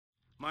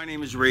My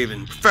name is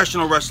Raven,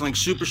 professional wrestling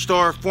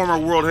superstar, former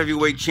world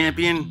heavyweight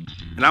champion,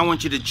 and I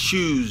want you to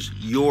choose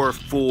your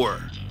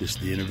four. This is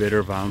the innovator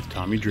of violence,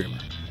 Tommy Dreamer,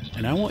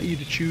 and I want you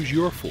to choose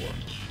your four.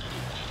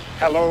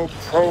 Hello,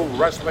 Pro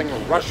Wrestling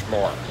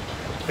Rushmore.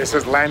 This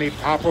is Lanny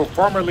Poffo,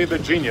 formerly the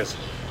genius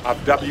of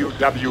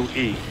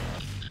WWE.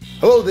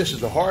 Hello, this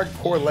is the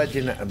hardcore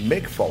legend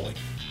Mick Foley.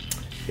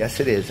 Yes,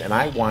 it is, and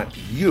I want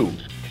you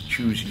to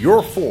choose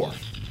your four.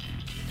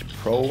 It's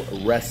Pro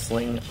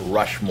Wrestling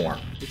Rushmore.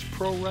 It's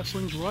Pro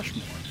Wrestling's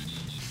Rushmore.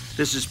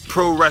 This is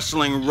Pro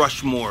Wrestling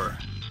Rushmore.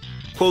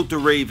 Quote the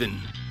Raven,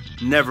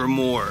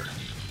 nevermore.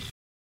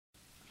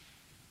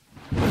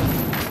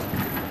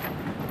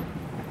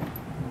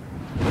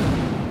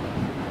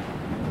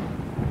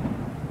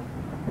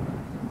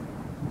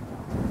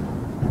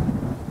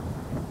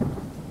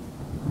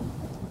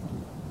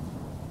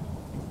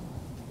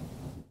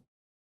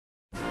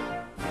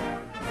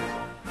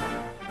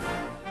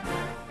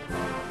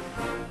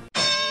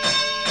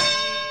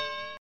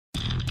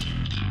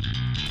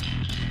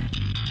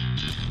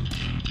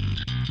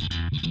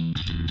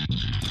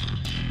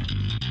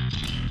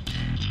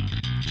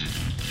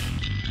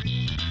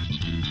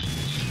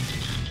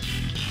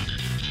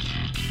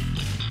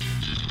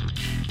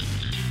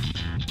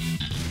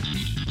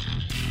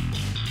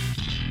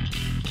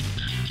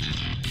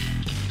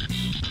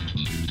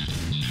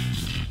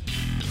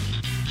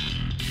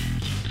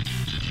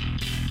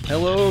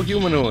 Hello,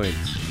 humanoids.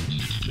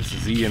 This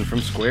is Ian from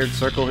Squared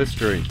Circle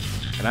History,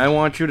 and I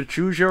want you to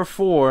choose your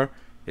four.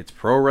 It's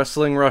Pro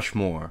Wrestling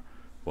Rushmore.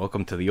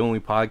 Welcome to the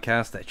only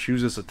podcast that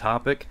chooses a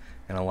topic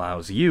and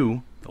allows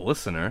you, the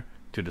listener,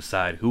 to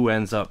decide who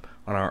ends up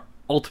on our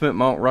ultimate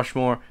Mount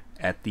Rushmore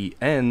at the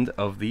end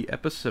of the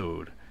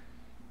episode.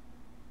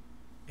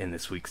 And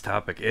this week's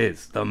topic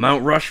is the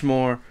Mount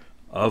Rushmore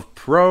of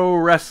Pro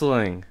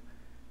Wrestling.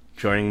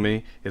 Joining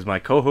me is my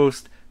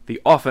co-host, the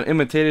often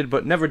imitated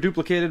but never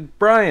duplicated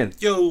Brian.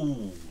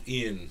 Yo,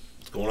 Ian,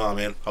 what's going on,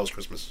 man? How was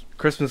Christmas?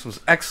 Christmas was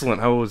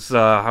excellent. How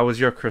was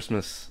your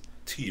Christmas?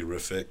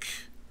 Terrific.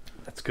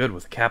 That's good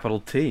with a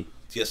capital T.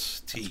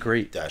 Yes, That's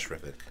great.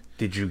 T-rific.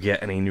 Did you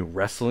get any new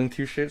wrestling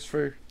t-shirts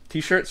for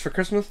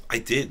Christmas? I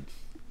did.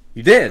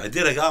 You did?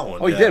 I got one.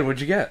 Oh, you did? What'd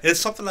you get? It's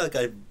something like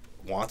I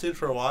wanted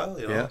for a while,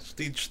 you know. Yeah. It's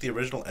just the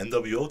original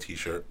NWO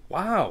t-shirt.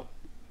 Wow.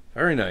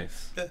 Very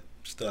nice. Yeah,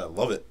 just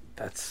love it.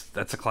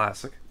 That's a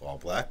classic. All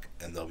black,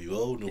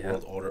 NWO, New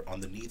World Order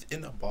underneath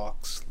in a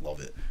box. Love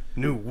it.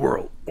 New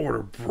World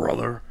Order,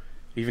 brother.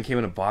 Even came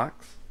in a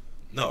box?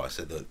 No, I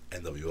said the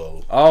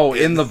NWO. Oh,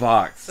 in the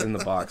box. In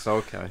the box.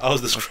 Okay. I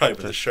was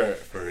describing the shirt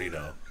for, you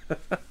know.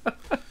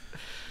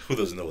 Who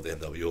doesn't know what the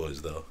NWO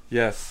is, though?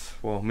 Yes.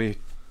 Well, me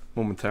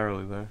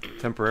momentarily there.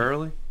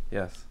 Temporarily?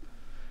 Yes.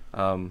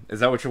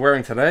 Is that what you're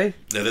wearing today?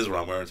 That is what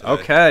I'm wearing today.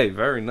 Okay,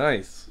 very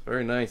nice.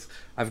 Very nice.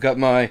 I've got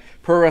my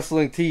pro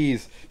wrestling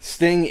tees,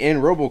 Sting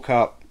and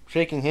RoboCop,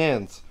 shaking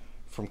hands,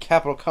 from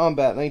Capital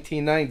Combat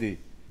 1990.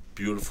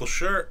 Beautiful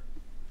shirt.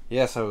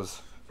 Yes, I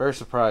was very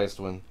surprised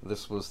when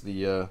this was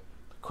the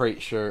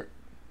crate shirt.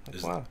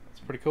 Wow,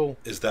 that's pretty cool.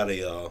 Is that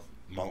a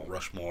Mount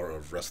Rushmore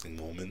of wrestling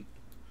moment?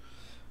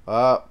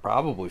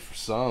 Probably for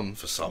some.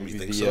 For some, maybe you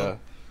think so?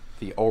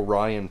 The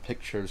Orion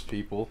Pictures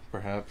people,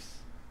 perhaps.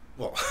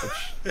 Well,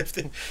 if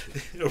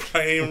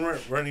they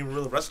weren't even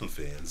really wrestling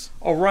fans.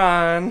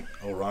 Orion,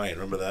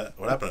 remember that?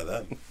 What happened to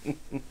that?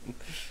 I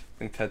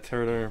think Ted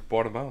Turner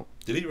bought him out.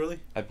 Did he really?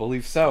 I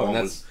believe so, and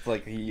Oh, that's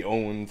like he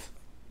owned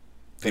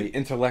the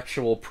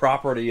intellectual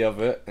property of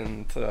it,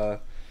 and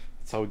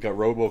that's how we got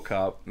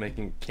RoboCop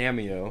making a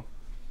cameo.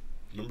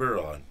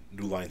 Remember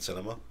New Line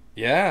Cinema?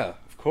 Yeah,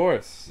 of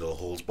course. No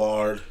Holds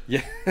Barred.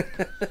 Yeah,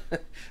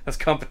 that's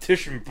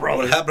competition,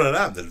 brother. What happened to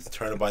them? Did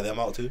Turner buy them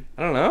out too?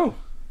 I don't know.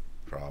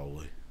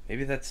 Probably.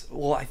 Maybe that's...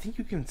 Well, I think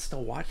you can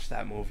still watch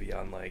that movie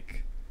on,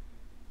 like...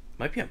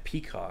 Might be on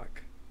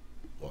Peacock.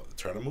 What, the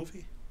Turner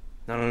movie?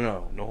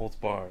 No. No Holds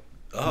Barred.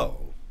 Oh.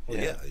 Well,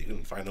 Yeah. yeah, you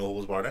can find No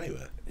Holds Barred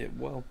anywhere.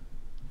 Well,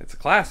 it's a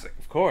classic,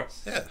 of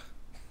course. Yeah.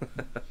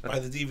 Buy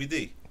the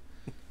DVD.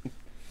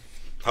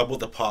 How about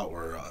the part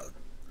where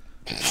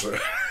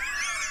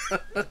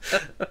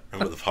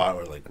remember the part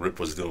where, like, Rip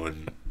was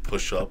doing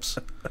push-ups,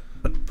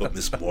 but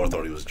Miss Moore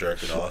thought he was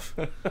jerking off?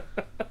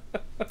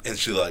 And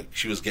she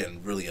was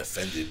getting really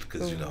offended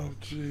because, you know,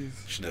 she'd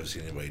never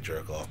seen anybody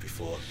jerk off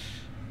before.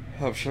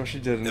 I'm sure she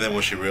didn't. And then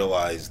when she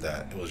realized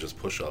that it was just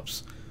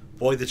push-ups,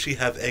 boy, did she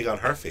have egg on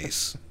her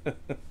face.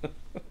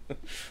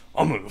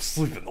 I'm gonna go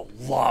sleep in the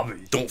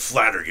lobby. Don't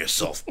flatter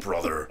yourself,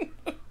 brother.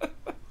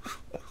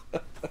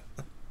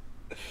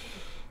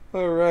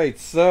 Alright,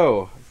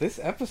 so, this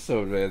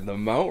episode, man, the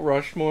Mount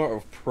Rushmore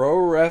of pro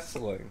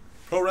wrestling.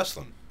 Pro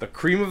wrestling. The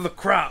cream of the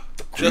crop.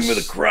 The cream of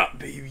the crop,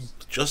 baby.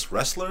 Just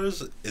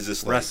wrestlers? Is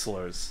this like...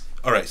 Wrestlers.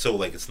 Alright, so,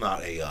 like, it's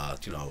not a,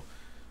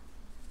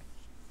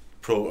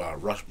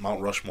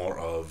 Mount Rushmore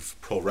of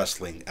pro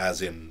wrestling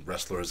as in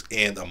wrestlers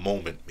and a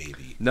moment,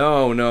 maybe.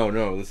 No.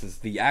 This is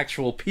the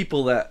actual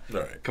people that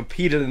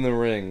competed in the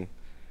ring.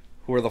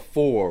 Who are the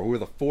four? Who are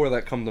the four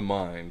that come to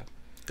mind?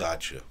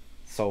 Gotcha.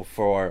 So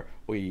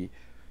we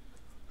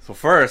So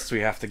first,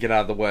 we have to get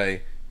out of the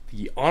way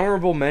the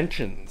honorable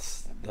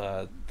mentions,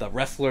 the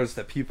wrestlers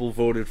that people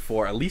voted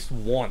for at least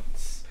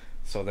once.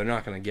 So they're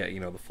not going to get,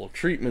 the full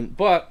treatment,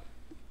 but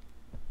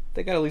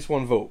they got at least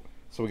one vote.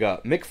 So we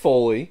got Mick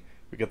Foley,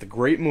 we got the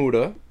Great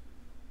Muta,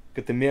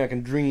 got the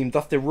American Dream,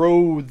 Dusty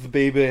Rhodes,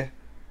 baby,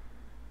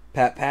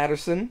 Pat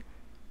Patterson,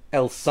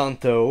 El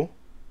Santo,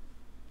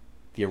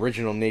 the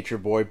original Nature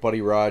Boy,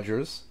 Buddy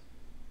Rogers,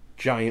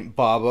 Giant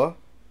Baba,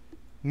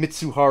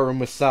 Mitsuharu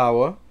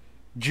Misawa,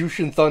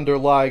 Jushin Thunder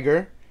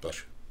Liger,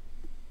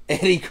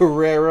 Eddie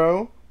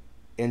Guerrero,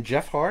 and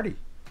Jeff Hardy.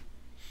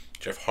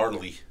 Jeff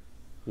Hardy.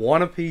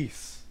 One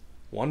apiece.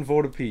 One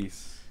vote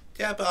apiece.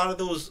 Yeah, but out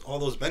of all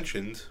those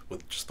mentioned,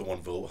 with just the one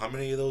vote, how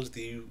many of those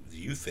do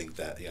you think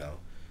that,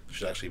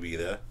 should actually be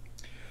there?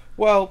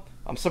 Well,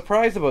 I'm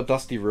surprised about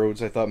Dusty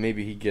Rhodes. I thought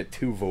maybe he'd get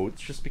 2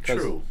 votes, just because,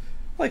 True.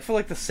 for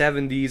the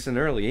 70s and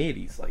early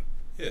 80s,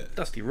 yeah.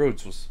 Dusty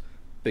Rhodes was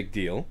a big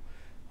deal.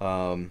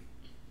 Buddy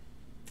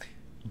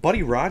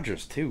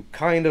Rogers, too.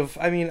 Kind of.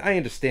 I mean, I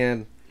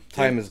understand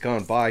time has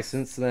gone by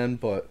since then,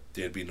 but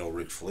there'd be no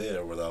Ric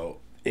Flair without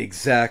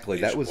exactly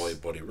Nature that was Boy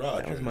Buddy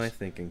Rogers. That was my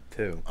thinking,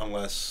 too.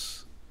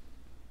 Unless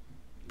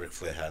Ric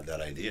Flair had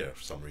that idea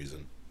for some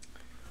reason.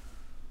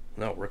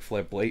 No, Ric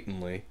Flair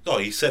blatantly. No,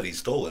 he said he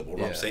stole it, but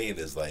what Yeah. I'm saying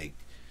is,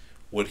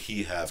 would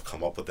he have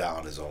come up with that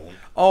on his own?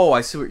 Oh,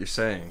 I see what you're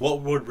saying.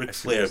 What would Ric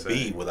Flair what you're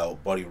be saying.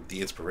 without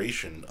the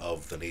inspiration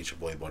of the Nature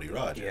Boy Buddy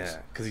Rogers? Yeah,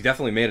 because he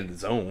definitely made it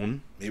his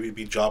own. Maybe it'd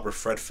be Jobber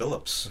Fred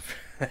Phillips.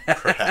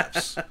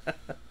 Perhaps.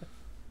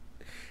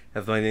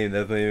 That's my name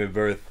of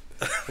birth.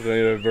 That's my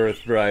name of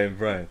birth,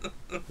 Brian.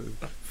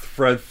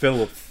 Fred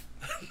Phillips.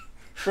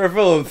 Fred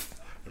Phillips.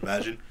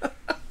 Imagine.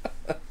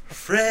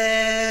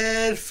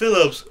 Fred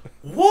Phillips.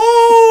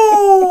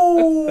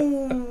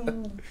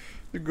 Whoa!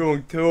 You're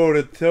going toe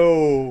to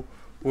toe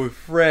with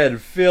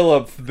Fred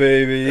Phillips,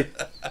 baby.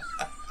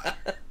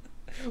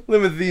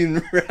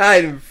 Limousine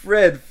riding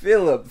Fred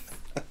Phillips.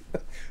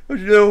 Don't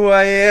you know who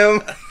I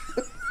am?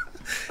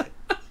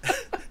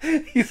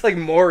 He's like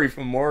Maury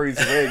from Maury's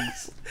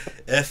Wigs.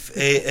 Famous.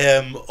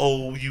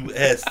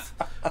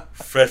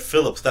 Fred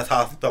Phillips. That's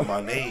how I spell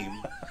my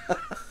name.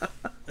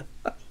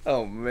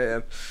 Oh,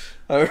 man.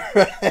 All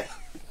right.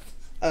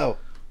 Oh.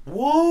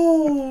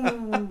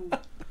 Whoa!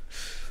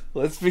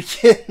 Let's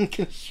begin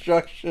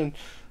construction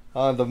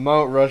on the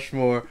Mount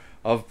Rushmore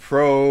of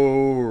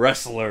pro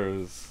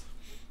wrestlers.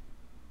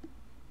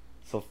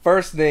 So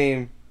first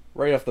name,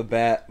 right off the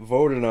bat,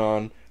 voted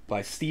on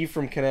by Steve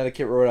from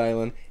Connecticut, Rhode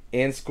Island,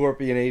 and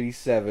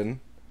Scorpion87.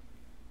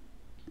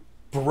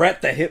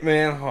 Bret the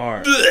Hitman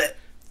Hart.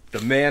 The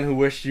man who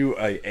wished you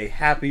a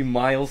happy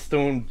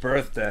milestone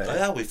birthday. Oh,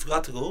 yeah, we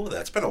forgot to go over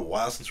that. It's been a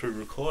while since we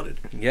recorded.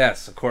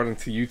 Yes, according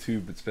to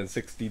YouTube, it's been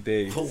 60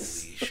 days. Holy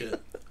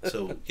shit.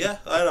 So, yeah,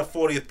 I had a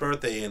 40th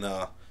birthday, and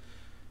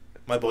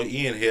my boy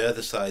Ian here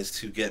decides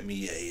to get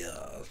me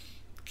a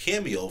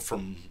cameo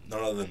from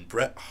none other than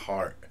Bret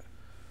Hart.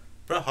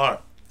 Bret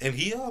Hart. And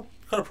he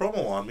cut a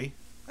promo on me,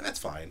 and that's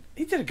fine.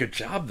 He did a good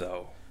job,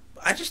 though.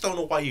 I just don't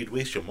know why you'd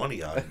waste your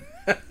money on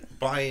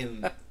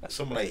buying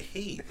someone I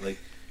hate. You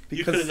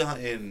Because- could have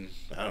gotten,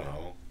 I don't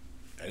know,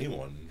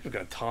 anyone. We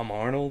got Tom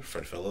Arnold.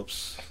 Fred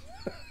Phillips.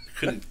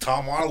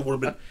 Tom Arnold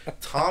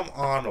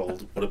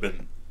would have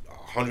been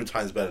 100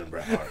 times better than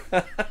Bret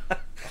Hart.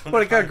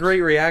 But it got a great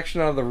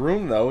reaction out of the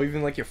room, though.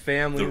 Even your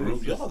family. The room,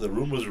 was just- the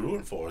room was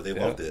ruined for her. They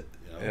loved it.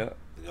 Yeah.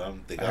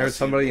 They I got heard to see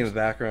somebody in it. the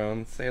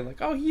background say,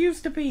 "Oh, he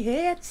used to be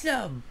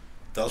handsome."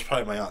 That was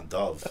probably my Aunt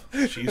Dove.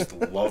 She used to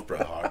love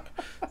Bret Hart.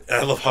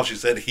 And I love how she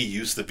said he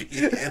used to be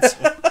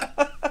handsome.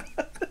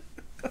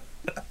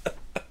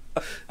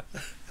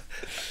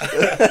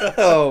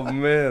 Oh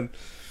man.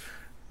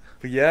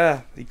 But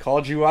yeah, he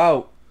called you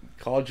out.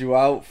 Called you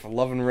out for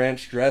loving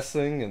ranch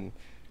dressing, and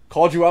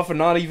called you out for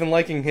not even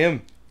liking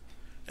him.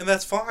 And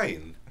that's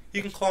fine.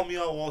 He can call me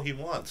out all he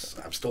wants.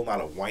 I'm still not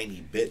a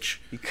whiny bitch.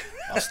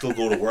 I'll still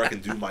go to work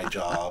and do my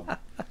job.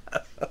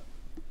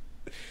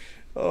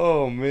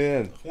 Oh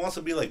man. Who wants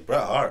to be like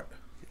Bret Hart?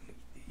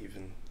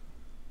 Even.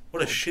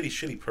 What a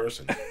shitty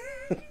person.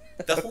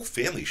 That whole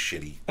family's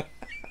shitty.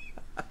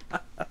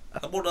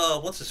 How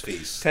about, what's his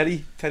face?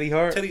 Teddy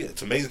Hart. Teddy.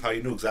 It's amazing how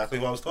you knew exactly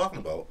what I was talking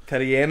about.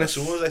 Teddy As Annis.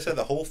 soon as I said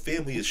the whole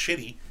family is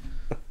shitty,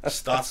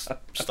 starts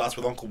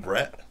with Uncle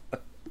Brett,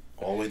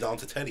 all the way down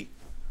to Teddy.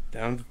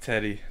 Down to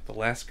Teddy, the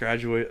last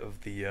graduate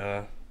of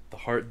the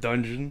Hart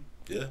Dungeon.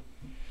 Yeah.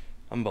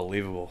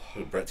 Unbelievable.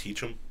 Did Brett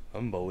teach him?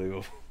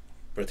 Unbelievable.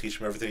 Brett teach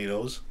him everything he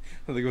knows?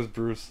 I think it was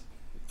Bruce.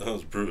 That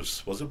was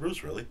Bruce. Was it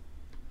Bruce, really?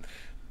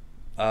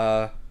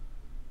 I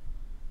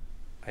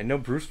know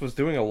Bruce was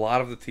doing a lot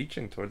of the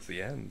teaching towards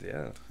the end,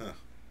 yeah. Huh.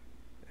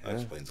 That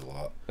explains a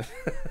lot.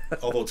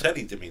 Although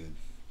Teddy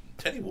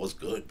was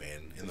good,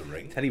 man, in the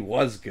ring. Teddy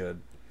was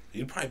good,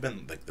 He'd probably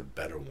been, the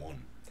better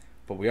one.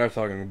 but we are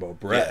talking about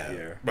Bret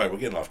here. Right, we're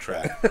getting off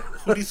track.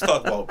 Who needs to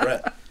talk about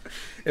Brett?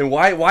 And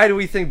why do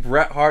we think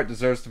Bret Hart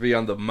deserves to be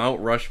on the Mount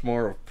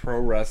Rushmore of pro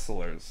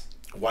wrestlers?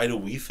 Why do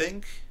we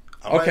think?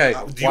 Okay,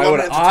 Do you why want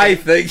would me to I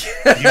entertain- think?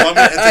 Do you want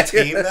me to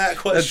entertain that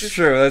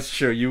question? That's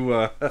true.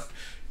 You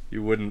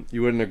You wouldn't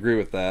agree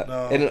with that.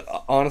 No. And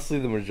honestly,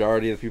 the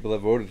majority of the people that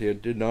voted here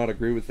did not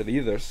agree with it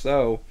either.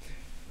 So,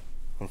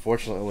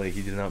 unfortunately,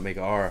 he did not make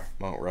our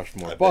Mount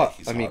Rushmore. I But bet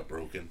he's I mean,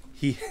 heartbroken.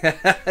 he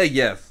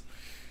yes,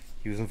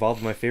 he was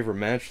involved in my favorite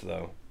match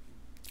though.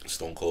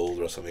 Stone Cold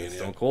WrestleMania.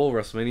 Stone Cold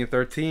WrestleMania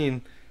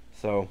 13.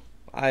 So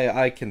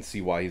I can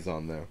see why he's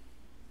on there.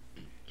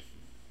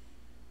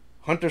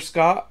 Hunter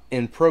Scott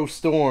and Pro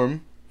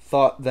Storm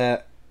thought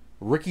that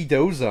Ricky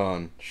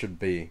Dozon should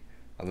be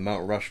on the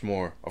Mount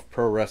Rushmore of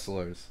pro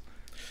wrestlers.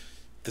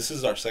 This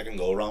is our second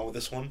go around with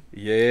this one.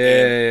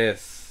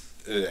 Yes.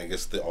 I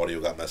guess the audio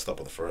got messed up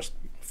with the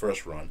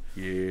first run.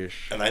 Yes.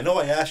 And I know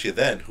I asked you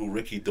then who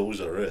Ricky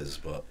Dozer is,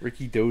 but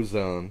Ricky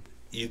Dozon,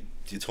 you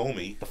told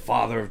me. the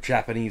father of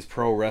Japanese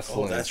pro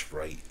wrestling. Oh, that's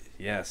right.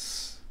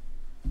 Yes.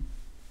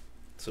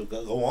 So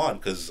go on,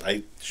 because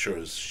I sure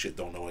as shit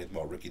don't know anything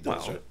about Ricky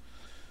Dozer.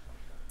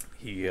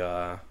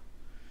 Well,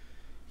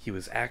 he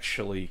was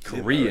actually Is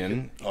he Korean.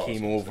 American? He Oh, came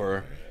so-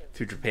 over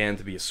to Japan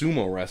to be a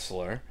sumo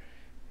wrestler,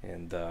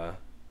 and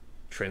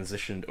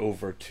transitioned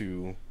over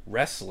to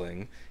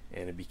wrestling,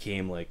 and it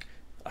became like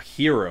a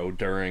hero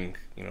during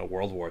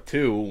World War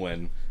II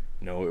when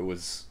it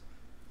was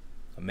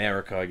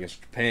America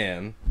against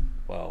Japan.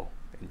 Well,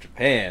 in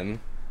Japan,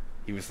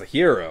 he was the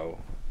hero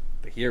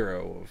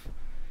of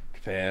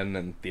Japan,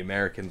 and the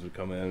Americans would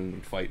come in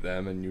and fight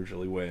them and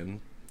usually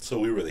win. So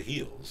we were the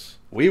heels.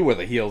 We were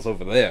the heels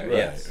over there, Right,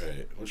 yes.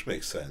 right. Which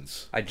makes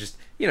sense. I just,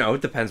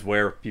 it depends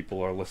where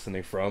people are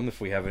listening from.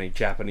 If we have any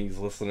Japanese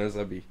listeners,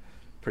 that'd be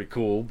pretty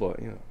cool, but,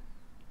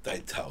 I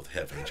doubt they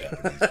have any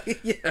Japanese.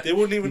 Yeah. They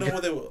wouldn't even know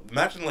what they were.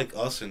 Imagine like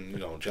us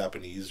in,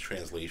 Japanese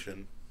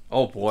translation.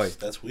 Oh, boy.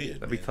 That's weird.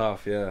 That'd be man.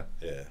 tough, yeah.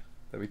 Yeah.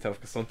 That'd be tough,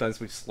 because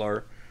sometimes we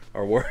slur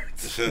our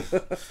words.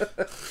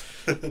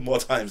 More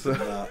times than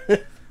not.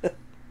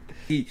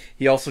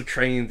 He also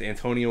trained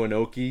Antonio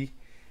Inoki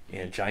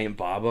and Giant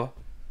Baba.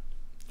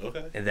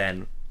 Okay. And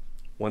then,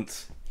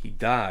 once he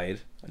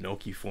died,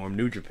 Inoki formed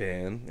New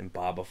Japan, and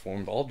Baba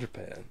formed All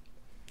Japan.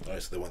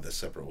 Alright, so they went their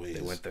separate ways.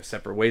 They went their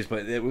separate ways,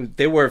 but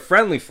they were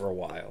friendly for a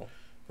while.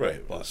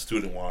 Right, but the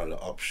student wanted to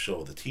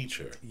upshow the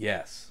teacher.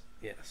 Yes.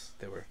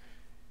 They were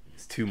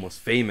his two most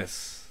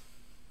famous,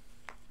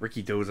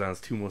 Ricky Dozon's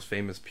two most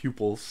famous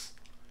pupils.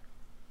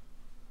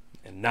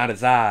 And not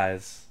his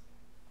eyes.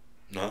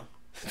 No?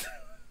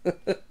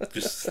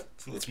 Just,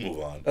 let's move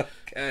on.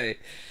 Okay.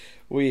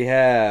 We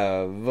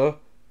have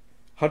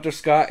Hunter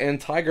Scott and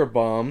Tiger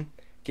Bomb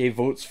gave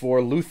votes for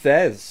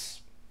Luthez.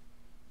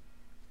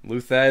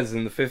 Luthez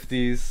in the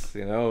 50s,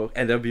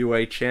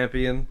 NWA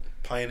champion.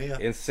 Pioneer?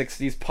 In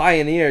 60s,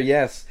 pioneer,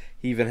 yes.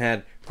 He even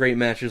had great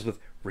matches with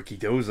Ricky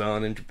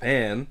Dozon in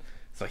Japan.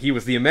 So he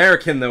was the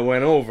American that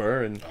went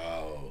over. And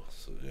Oh,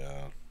 so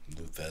yeah.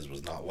 Luthez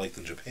was not liked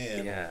in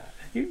Japan. yeah.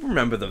 You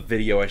remember the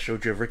video I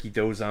showed you of Ricky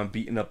Dozon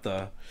beating up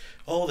the...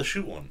 Oh, the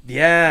shoot one.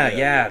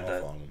 Yeah.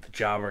 off on him. The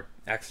jobber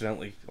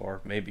accidentally, or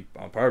maybe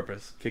on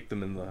purpose, kicked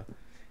him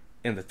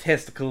in the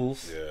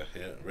testicles.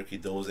 Yeah. Ricky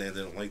Dozan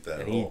didn't like that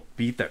And at he all.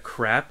 beat the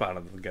crap out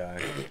of the guy.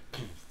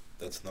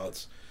 That's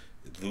nuts.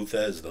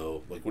 Luthez,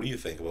 though, like, what do you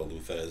think about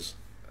Luthez?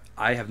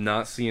 I have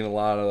not seen a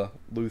lot of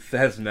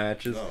Luthez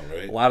matches. No,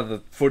 right? A lot of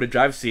the footage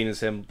I've seen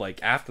is him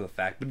after the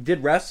fact, but he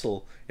did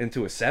wrestle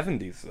into his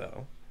 70s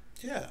though.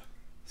 Yeah.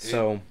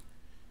 So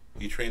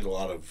He trained a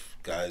lot of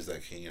guys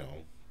that came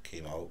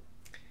out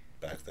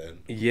back then,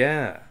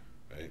 yeah,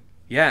 right?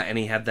 yeah, and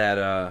he had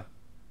that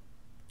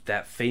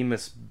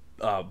famous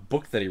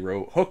book that he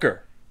wrote,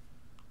 Hooker,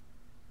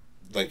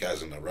 Like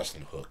as in a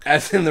wrestling hook.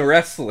 as in the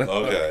wrestling.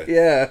 Okay.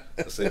 Yeah.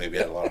 Let's say maybe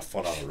he had a lot of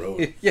fun on the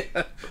road. Yeah,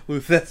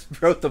 Luthez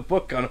wrote the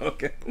book on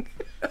hooking.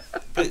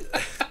 But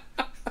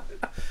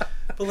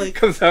like,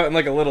 Comes out in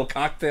a little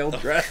cocktail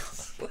dress.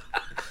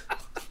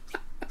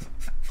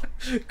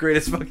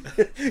 greatest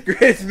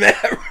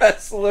mat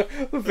wrestler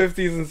of the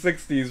 50s and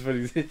 60s, but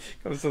he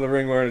comes to the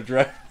ring wearing a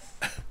dress.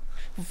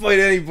 Fight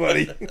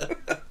anybody.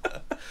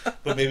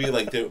 but maybe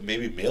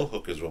maybe male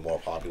hookers were more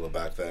popular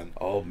back then.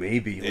 Oh,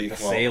 maybe Yeah, like you the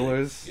come out-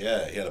 sailors.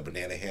 Yeah, he had a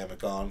banana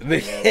hammock on.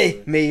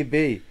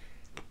 Maybe.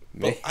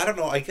 But I don't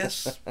know. I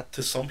guess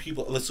to some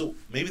people, so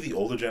maybe the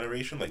older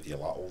generation, like the a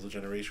lot older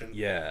generation,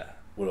 Yeah.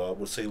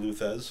 would say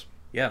Luthez.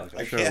 Yeah.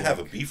 I can't have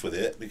a beef with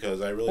it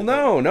because I really.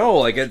 Well, no.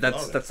 Like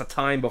about that's a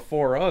time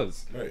before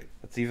us. Right.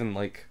 That's even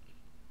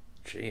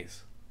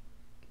jeez.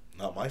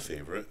 Not my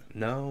favorite.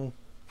 No.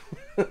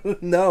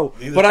 No.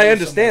 Neither But I Bruno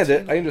understand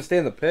it. Sammartino. I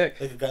understand the pick.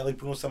 Like a guy like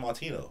Bruno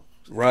Sammartino.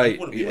 Right. He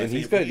wouldn't be my And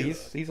he's favorite good. either.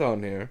 He's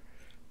on here.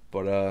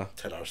 But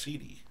Ted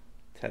Arcidi.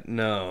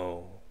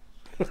 No.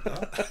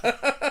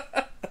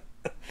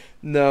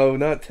 No,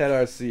 not Ted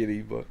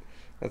Arcidi, but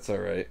that's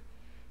alright.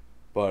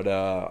 But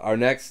our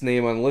next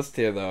name on the list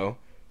here, though,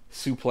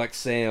 Suplex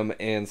Sam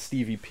and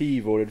Stevie P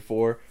voted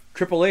for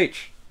Triple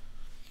H.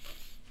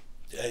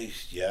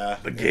 Yeah.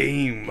 The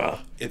game.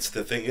 It's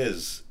the thing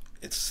is,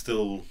 it's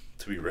still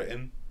to be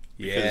written.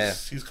 Yeah.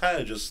 Because he's kind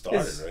of just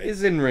started, right?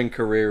 His in-ring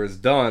career is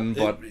done,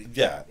 but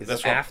yeah,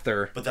 it's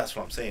after. But that's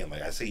what I'm saying.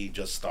 Like I say, he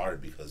just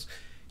started because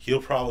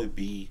he'll probably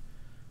be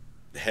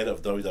head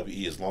of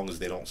WWE as long as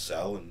they don't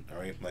sell and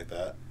or anything like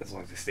that. As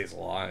long as he stays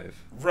alive.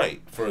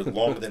 Right, for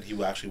longer than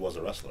he actually was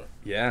a wrestler.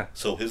 Yeah.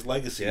 So his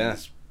legacy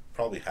is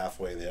probably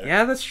halfway there.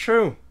 Yeah, that's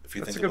true. If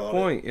you that's think a good about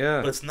point, it.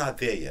 yeah. But it's not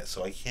there yet,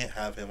 so I can't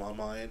have him on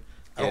mine.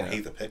 I don't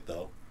hate the pick,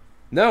 though.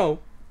 No.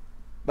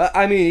 But,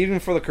 I mean, even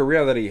for the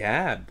career that he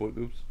had, it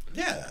was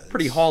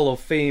pretty Hall of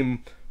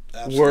Fame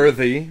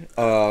worthy.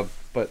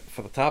 But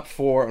for the top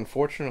 4,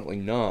 unfortunately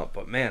not.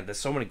 But, man, there's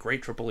so many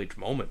great Triple H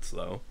moments,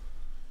 though.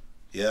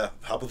 Yeah.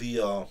 How about the,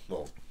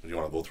 well, you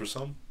want to go through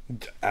some?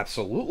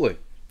 Absolutely.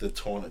 The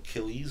torn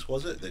Achilles,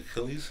 was it? The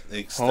Achilles?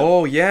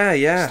 Still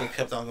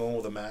kept on going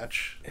with a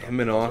match. Him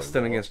and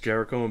Austin against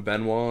Jericho and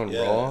Benoit on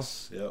Raw.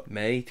 Yep.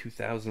 May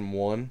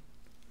 2001.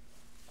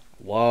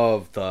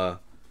 Love the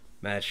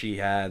match he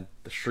had.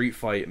 The street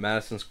fight at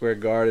Madison Square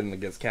Garden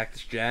against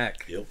Cactus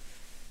Jack. Yep.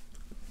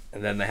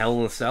 And then the Hell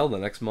in a Cell the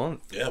next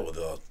month. Yeah, with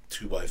the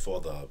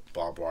 2x4, the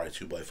barbed wire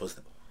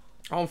 2x4.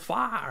 On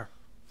fire.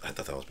 I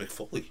thought that was Mick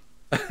Foley.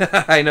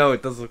 I know,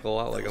 it does look a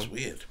lot like him. That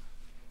was weird.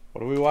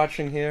 What are we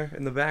watching here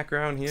in the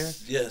background here?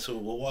 Yeah, so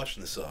we're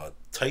watching this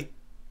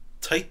Titanis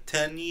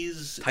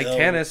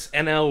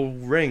NL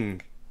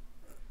Ring.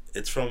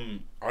 It's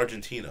from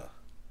Argentina.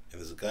 And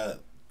there's a guy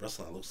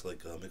wrestling that looks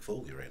like Mick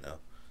Foley right now.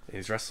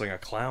 He's wrestling a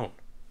clown.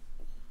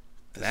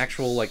 An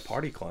actual, like,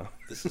 party clown.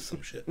 This is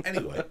some shit.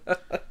 Anyway.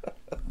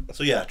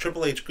 So, yeah,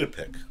 Triple H, good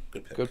pick.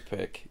 Good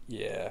pick,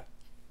 yeah.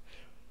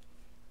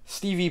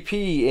 Stevie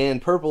P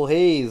and Purple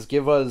Haze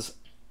give us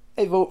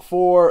a vote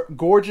for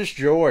Gorgeous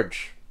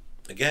George.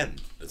 Again,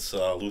 it's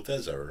Lou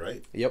Thesz era,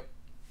 right? Yep.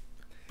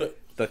 But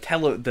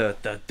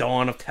the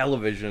dawn of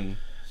television.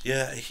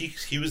 Yeah,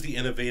 he was the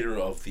innovator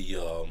of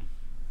the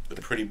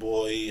Pretty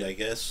Boy, I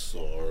guess,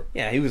 or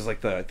he was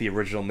like the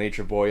original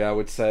Nature Boy, I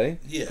would say.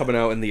 Yeah, coming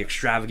out in the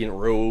extravagant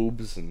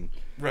robes and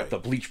the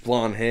bleach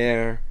blonde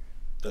hair.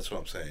 That's what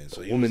I'm saying.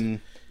 So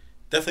woman,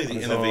 definitely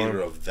the innovator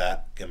of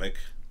that gimmick.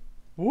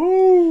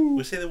 Woo!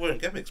 We say they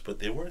weren't gimmicks, but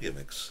they were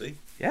gimmicks. See?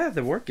 Yeah,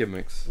 there were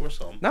gimmicks. There were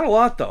some. Not a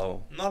lot,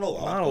 though. Not a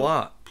lot. Not a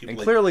lot. And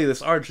clearly,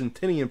 this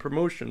Argentinian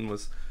promotion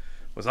was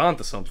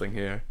onto something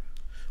here.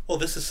 Well,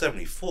 this is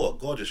 74.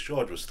 Gorgeous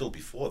George was still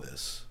before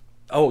this.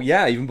 Oh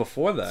yeah, even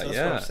before that. So that's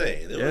what I'm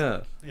saying.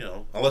 Were,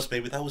 unless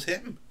maybe that was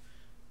him.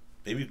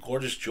 Maybe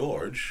Gorgeous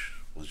George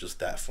was just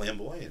that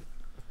flamboyant.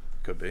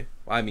 Could be.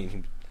 I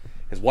mean,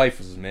 his wife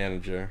was his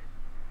manager.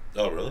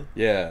 Oh really?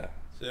 Yeah.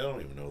 See, I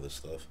don't even know this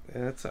stuff.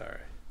 Yeah, it's all right.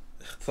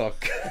 It's all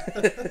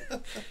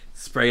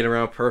spraying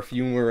around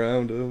perfume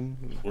around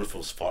him. What if it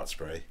was fart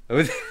spray?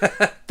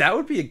 That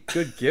would be a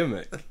good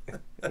gimmick.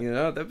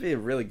 That'd be a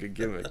really good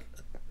gimmick.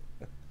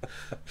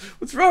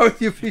 What's wrong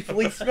with you people?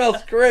 He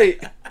smells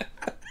great.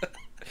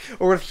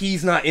 Or if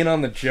he's not in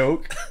on the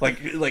joke,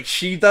 like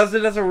she does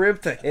it as a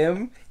rib to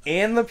him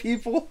and the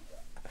people.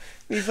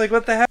 He's like,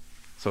 what the heck?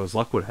 So as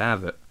luck would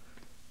have it,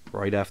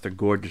 right after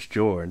Gorgeous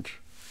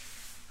George,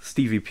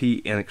 Stevie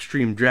P and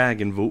Extreme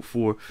Dragon vote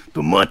for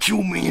the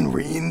Macho Man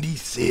Randy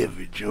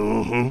Savage.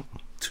 2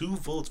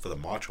 votes for the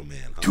Macho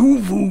Man. Huh? 2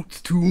 votes,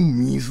 2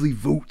 measly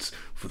votes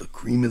for the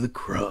cream of the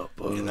crop.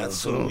 And that's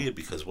so weird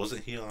because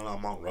wasn't he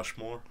on Mount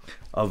Rushmore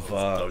of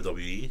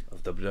WWE?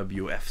 Of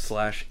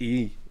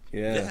WWF/E.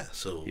 Yeah,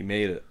 so he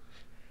made it,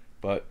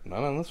 but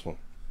not on this one.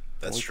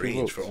 That's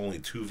strange for only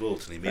 2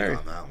 votes, and he made it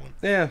on that one.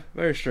 Yeah,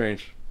 very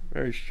strange.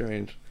 Very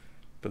strange.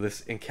 But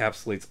this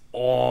encapsulates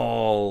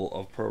all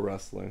of pro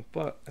wrestling.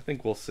 But I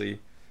think we'll see.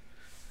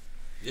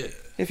 Yeah.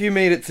 If you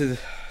made it to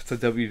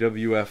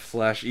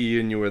WWF/E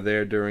and you were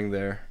there during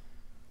their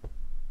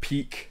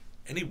peak.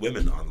 Any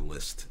women on the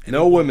list?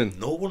 No women.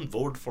 No one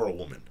voted for a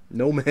woman.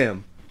 No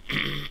ma'am.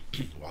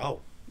 Wow.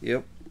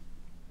 Yep.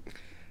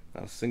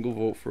 Not a single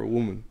vote for a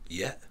woman.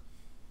 Yeah.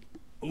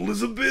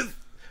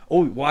 Elizabeth.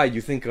 Oh, why?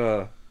 You think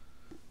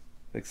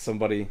like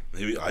somebody?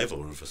 Maybe I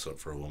voted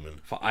for a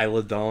woman. For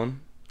Isla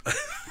Dawn.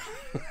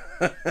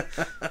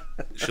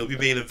 She'll be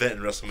main event in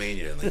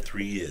WrestleMania in like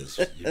 3 years.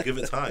 You give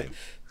it time.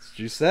 That's what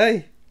you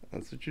say.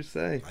 That's what you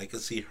say. I could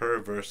see her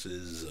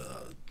versus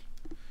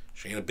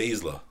Shayna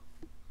Baszler.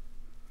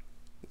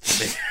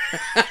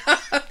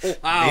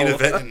 Wow. Main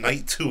event in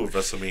night 2 of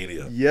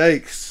WrestleMania.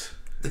 Yikes.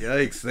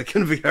 They're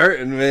gonna be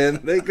hurting, man.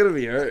 They're gonna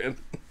be hurting.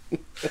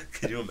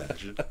 Can you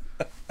imagine?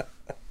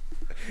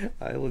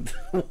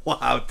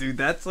 Wow, dude,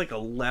 that's like a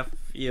left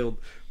field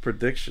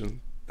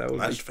prediction. That would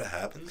Imagine if it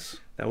happens.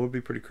 That would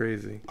be pretty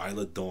crazy.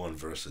 Isla Dawn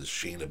versus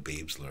Shayna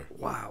Baszler.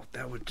 Wow,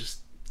 that would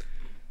just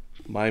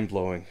mind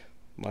blowing.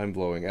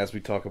 As we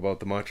talk about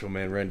the Macho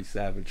Man Randy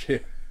Savage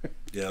here.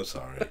 Yeah, I'm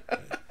sorry.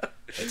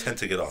 I tend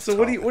to get off. So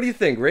topic. what do you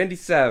think, Randy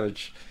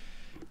Savage?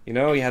 You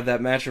had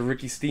that match with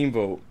Ricky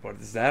Steamboat, but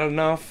is that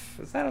enough?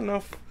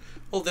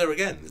 Well, there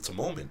again, it's a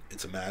moment.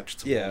 It's a match.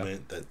 It's a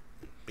moment that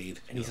made.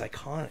 And he's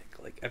iconic.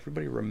 Like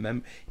everybody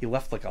remember. He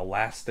left like a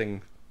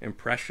lasting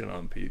impression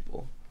on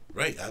people.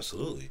 Right,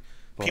 absolutely.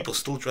 But people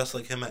still dress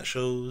like him at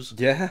shows.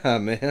 Yeah,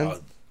 man.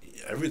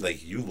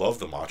 You love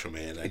the Macho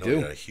Man. I know do.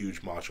 You're a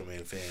huge Macho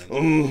Man fan.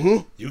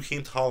 Mm-hmm. You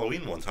came to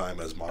Halloween one time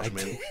as Macho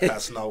Man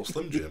passing out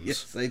Slim Jims.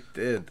 Yes, I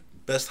did.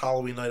 best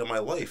Halloween night of my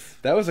life.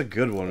 That was a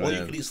good one, Well, man.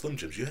 you could eat Slim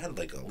Jims. You had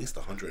like at least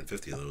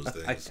 150 of those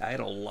things. I had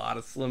a lot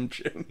of Slim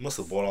Jims. You must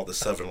have bought all the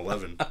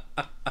 7-Eleven.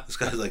 This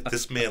guy's like,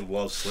 this man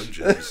loves Slim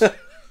Jims.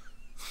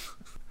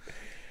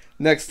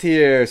 Next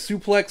here,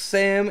 Suplex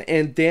Sam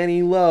and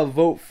Danny Love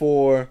vote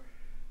for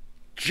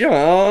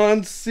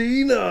John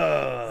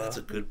Cena. That's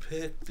a good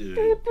pick, dude.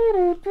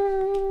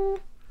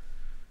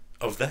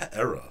 Of that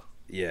era,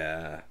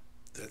 Yeah.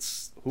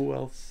 that's Who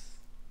else?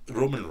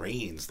 Roman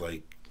Reigns.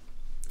 Like,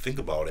 think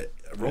about it.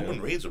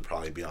 Roman Reigns would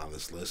probably be on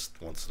this list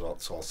once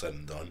it's all said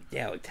and done.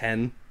 Yeah, like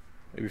 10,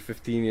 maybe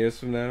 15 years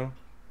from now.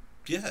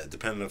 Yeah,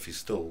 depending if he's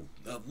still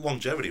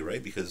longevity,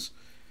 right? Because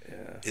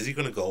is he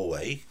going to go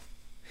away?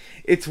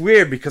 It's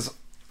weird because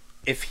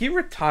if he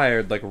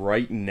retired like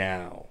right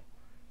now,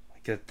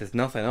 like there's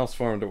nothing else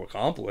for him to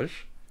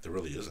accomplish. There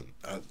really isn't.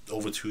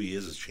 Over 2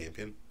 years as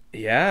champion.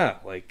 Yeah,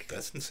 like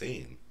That's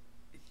insane.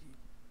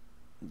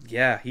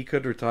 yeah, he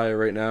could retire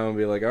right now and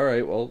be like, all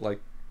right, well, like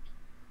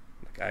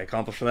I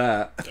accomplished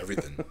that.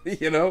 Everything.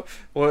 You know?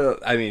 Well,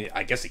 I mean,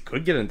 I guess he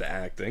could get into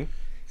acting.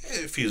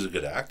 If he's a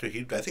good actor,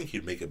 I think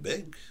he'd make it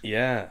big.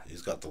 Yeah.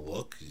 He's got the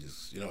look.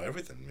 He's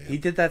everything, man. He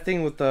did that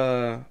thing with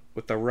the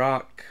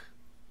Rock.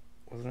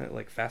 Wasn't it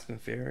like Fast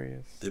and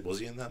Furious? Was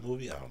he in that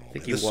movie? I don't know. I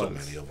think man. There's he so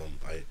was. many of them.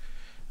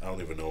 I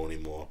don't even know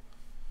anymore.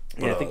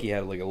 Yeah, I think he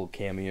had like a little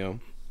cameo.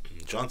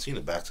 John Cena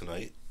back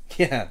tonight.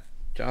 Yeah,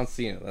 John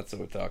Cena. That's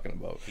what we're talking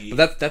about. He-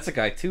 But that's a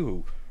guy too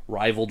who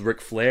rivaled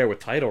Ric Flair with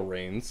title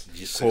reigns,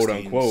 He's quote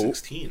 16, unquote.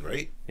 16,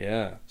 right?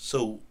 Yeah,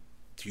 So,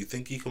 do you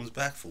think he comes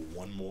back for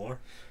one more?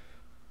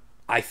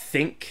 I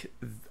think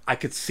I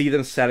could see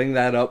them setting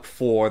that up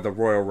for the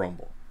Royal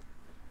Rumble,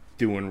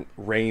 doing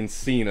Reigns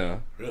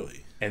Cena,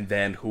 Really? and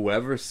then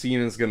whoever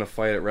Cena's gonna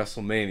fight at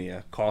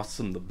WrestleMania costs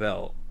him the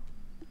belt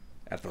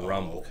at the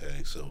Rumble.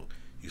 Okay, so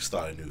you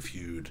start a new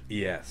feud.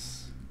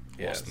 Yes.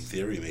 Yes. Austin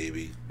Theory,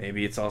 maybe.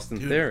 Maybe it's Austin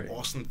Dude, Theory.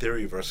 Austin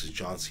Theory versus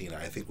John Cena,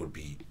 I think would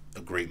be a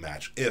great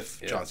match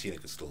if John Cena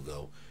could still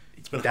go.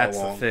 It's been That's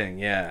how long? the thing.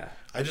 Yeah,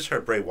 I just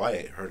heard Bray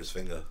Wyatt hurt his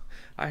finger.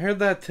 I heard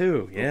that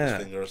too. Broke Yeah.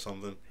 his finger or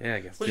something. Yeah, I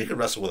guess. Well, you could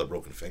wrestle with a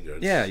broken finger.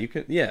 It's- Yeah, you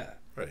could. Yeah.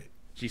 Right.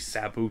 Gee,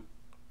 Sabu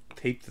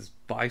taped his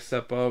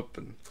bicep up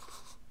and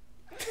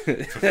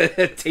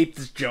taped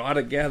his jaw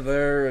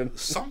together, and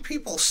Some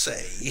people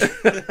say.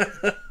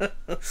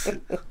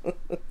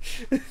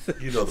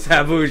 You know the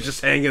Sabu is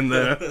just hanging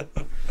there.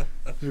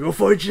 Go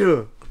fight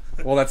you.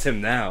 Well, that's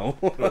him now.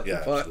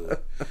 Yeah, absolutely.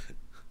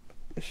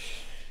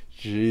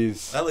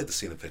 Jeez. I like the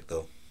Cena pick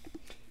though.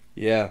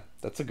 Yeah,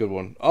 that's a good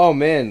one. Oh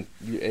man,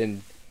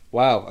 and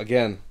wow,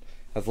 again,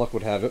 as luck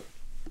would have it,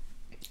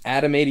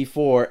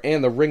 Adam84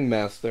 and the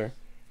Ringmaster,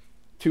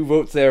 2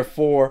 votes there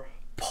for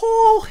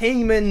Paul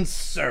Heyman,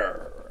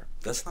 sir,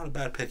 That's not a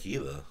bad pick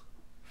either.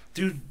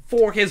 Dude,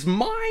 for his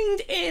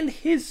mind and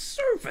his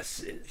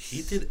services.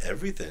 he did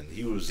everything.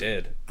 He was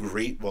Did.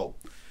 great. Well,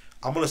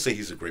 I'm going to say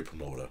he's a great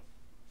promoter.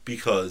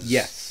 Because...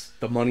 Yes,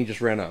 the money just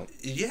ran out.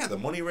 Yeah, the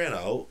money ran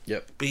out.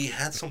 Yep. But he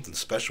had something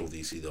special with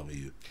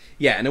ECW.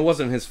 Yeah, and it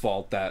wasn't his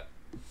fault that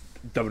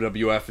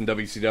WWF and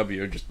WCW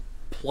are just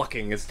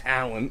plucking his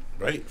talent.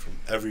 Right? From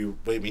every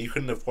way. I mean, you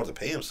couldn't afford to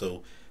pay him,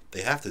 so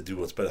they have to do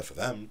what's better for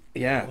them.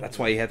 Yeah, that's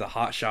why he had to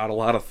hot shot a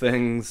lot of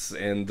things,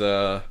 and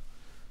I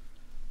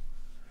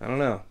don't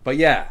know. But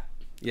yeah.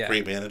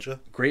 Great manager.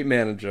 Great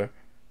manager.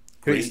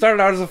 He Great.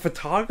 started out as a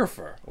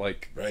photographer.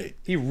 Like, Right.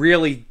 he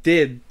really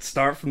did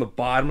start from the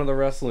bottom of the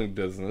wrestling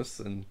business,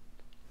 and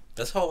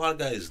That's how a lot of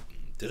guys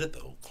did it,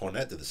 though.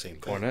 Cornette did the same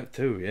thing. Cornette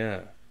too,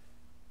 yeah.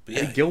 But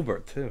yeah, Eddie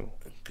Gilbert too.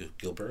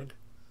 Gilbert?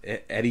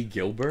 Eddie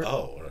Gilbert? Oh,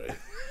 all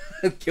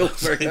right.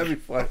 Gilbert, that'd be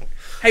fun.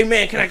 Hey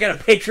man, can I get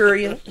a picture of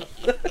you?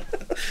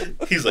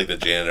 He's like the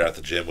janitor at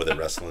the gym with it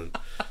wrestling.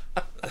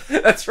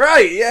 That's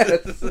right,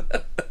 yes.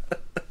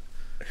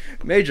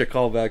 Major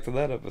callback to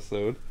that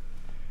episode.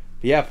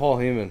 Yeah, Paul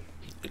Heyman.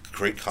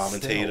 Great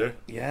commentator.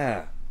 Still,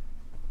 yeah.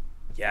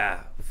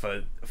 Yeah,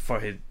 for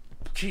his...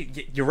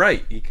 Gee, you're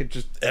right. He could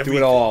just do Everything.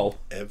 it all.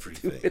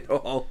 Everything. Do it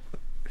all.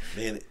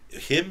 Man,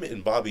 him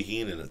and Bobby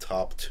Heenan in the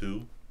top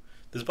 2.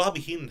 Does Bobby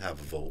Heenan have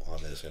a vote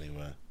on this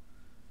anyway?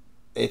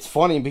 It's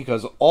funny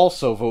because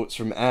also votes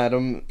from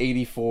Adam,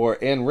 84,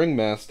 and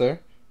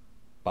Ringmaster,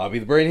 Bobby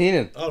the Brain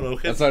Heenan. Oh, no.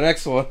 That's our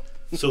next one.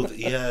 So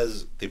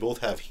they both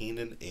have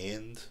Heenan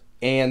and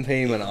And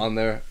Heyman on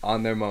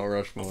their Mount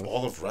Rushmore.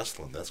 all of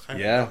wrestling. That's kind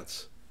of Yeah.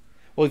 nuts.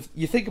 Well, if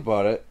you think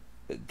about it,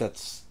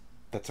 that's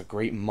a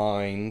great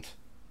mind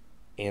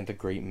and a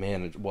great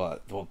manager.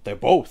 What? Well, they're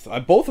both.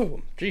 Both of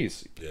them.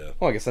 Jeez. Yeah.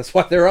 Well, I guess that's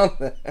why they're on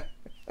there.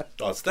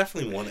 Oh, it's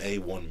definitely 1A,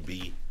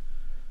 1B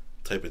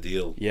type of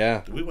deal.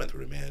 Yeah. We went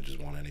through the managers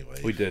one anyway.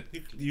 We did.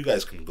 You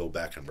guys can go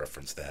back and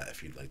reference that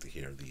if you'd like to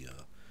hear the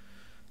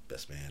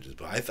best managers.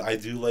 But I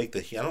do like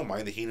I don't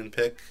mind the Heenan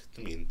pick.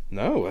 I mean,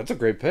 No, that's a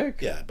great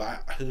pick. yeah,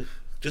 but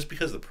just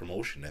because of the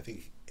promotion, I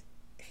think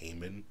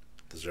Heyman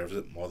deserves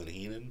it more than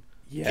Heenan.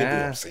 Yeah. Can't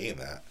believe I'm saying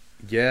that.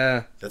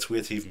 Yeah. That's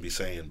weird to even be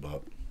saying,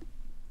 but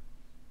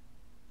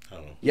I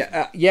don't know.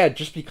 Yeah. Yeah.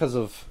 Just because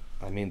of,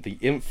 I mean,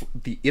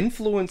 the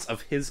influence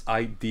of his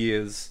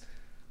ideas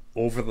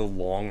over the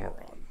long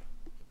run.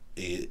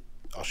 it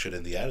ushered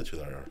in the Attitude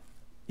Era.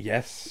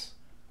 Yes.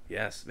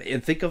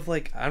 And think of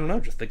like, I don't know,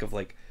 just think of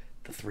like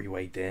the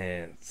three-way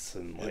dance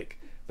and like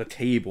the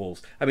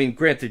tables. I mean,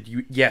 granted,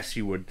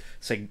 you would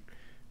say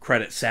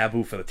credit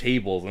Sabu for the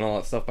tables and all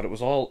that stuff, but it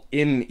was all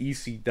in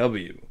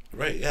ECW.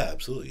 Right, yeah,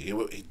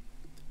 absolutely.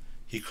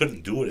 He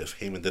couldn't do it if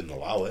Heyman didn't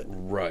allow it.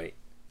 Right.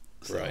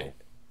 So. Right.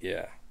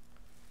 Yeah.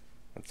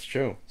 That's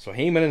true. So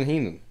Heyman and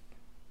Heenan.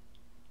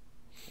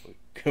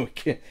 We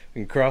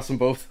can cross them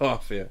both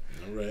off here.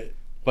 All right.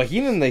 But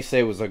Heenan, they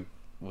say, was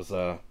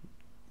a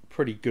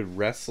pretty good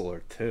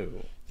wrestler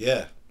too.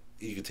 Yeah,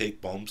 you could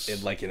take bumps.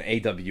 In like an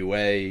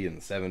AWA in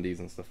the 70s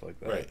and stuff like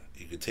that. Right.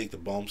 You could take the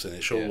bumps, and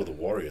they showed with the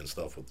Warrior and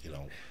stuff with, you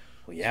know.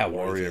 Well, yeah,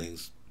 Warrior.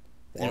 Things.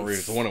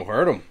 Warrior's the one who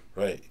hurt him.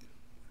 Right.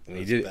 And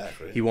he did. Back,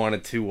 right? He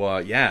wanted to.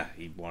 Well,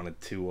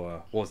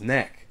 his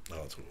neck. Oh,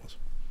 that's what it was.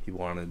 He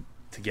wanted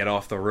to get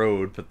off the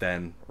road, but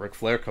then Ric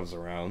Flair comes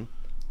around.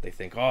 They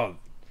think, oh,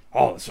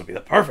 this would be the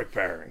perfect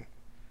pairing.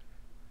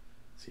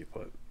 So you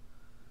put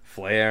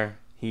Flair,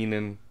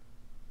 Heenan,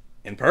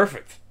 and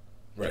Perfect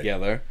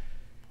together.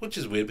 Which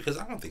is weird because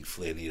I don't think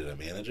Flair needed a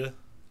manager.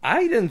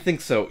 I didn't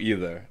think so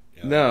either.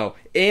 Yeah. No.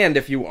 And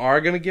if you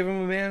are going to give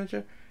him a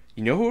manager,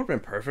 you know who would have been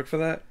perfect for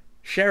that?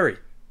 Sherry.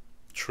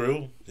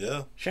 True,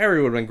 yeah.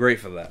 Sherry would have been great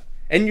for that.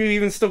 And you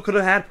even still could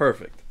have had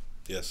Perfect.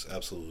 Yes,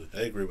 absolutely.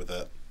 I agree with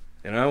that.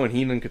 You know, and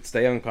Heenan could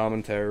stay on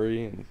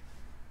commentary.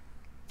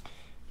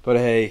 But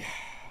hey,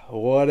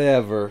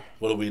 whatever.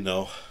 What do we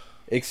know?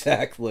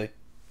 Exactly.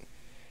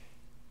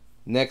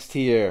 Next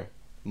here,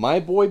 my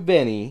boy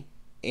Benny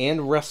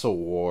and Wrestle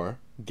War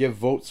give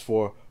votes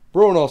for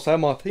Bruno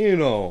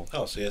Sammartino.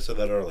 Oh, see, I said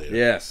that earlier.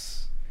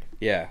 Yes.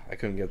 Yeah, I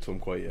couldn't get to him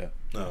quite yet.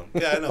 No.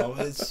 Yeah, I know.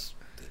 It's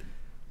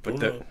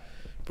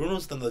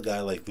Bruno's another guy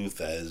like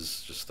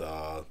Luthez. Just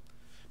I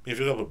mean, if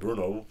you go with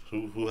Bruno,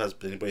 who has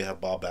anybody have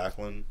Bob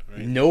Backlund?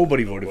 Right?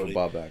 Nobody voted for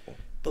Bob Backlund.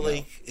 But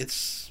like,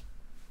 it's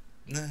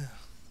I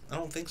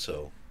don't think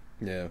so.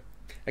 Yeah,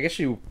 I guess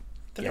you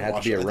had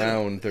to be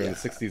around during the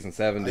 60s and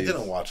 70s. I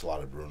didn't watch a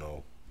lot of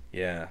Bruno.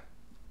 Yeah,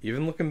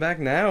 even looking back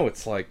now,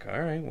 it's like,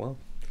 all right, well,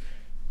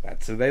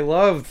 that's who they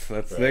loved.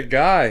 That's their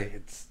guy.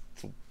 It's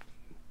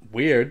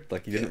weird.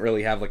 Like, he didn't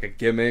really have like a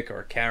gimmick or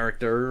a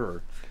character,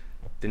 or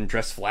didn't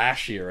dress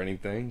flashy or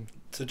anything.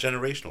 It's a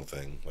generational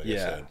thing, like I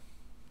said.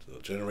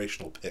 It's a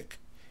generational pick.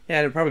 Yeah,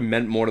 and it probably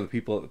meant more to the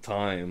people at the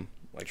time.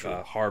 Like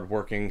a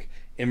hard-working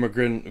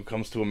immigrant who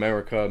comes to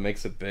America,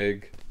 makes it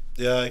big.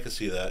 Yeah, I can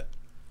see that.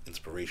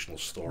 Inspirational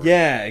story.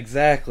 Yeah,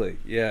 exactly.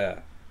 Yeah.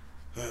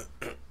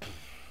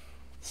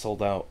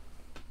 Sold out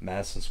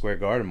Madison Square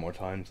Garden more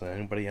times than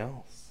anybody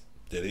else.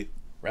 Did he?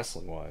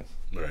 Wrestling-wise.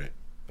 Right.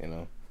 You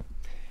know.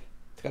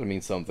 It's got to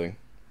mean something.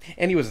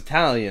 And he was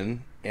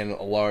Italian, and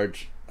a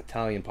large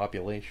Italian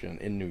population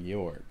in New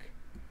York.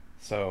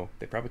 So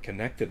they probably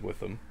connected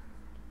with him.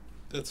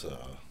 That's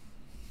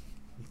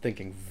I'm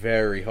thinking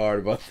very hard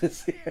about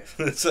this here.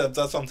 That's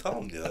what I'm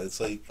telling you. It's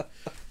like,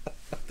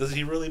 does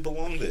he really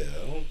belong there?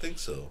 I don't think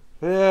so.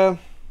 Yeah.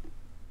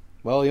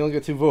 Well, you only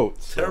get 2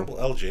 votes. Terrible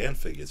LJN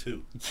figure,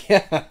 too.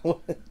 Yeah.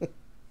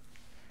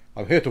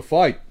 I'm here to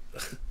fight.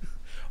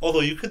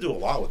 Although you could do a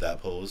lot with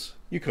that pose.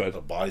 You could.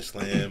 A body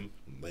slam,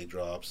 leg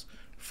drops,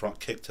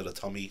 front kick to the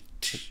tummy.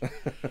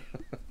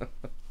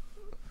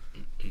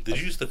 Did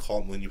you used to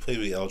call, when you played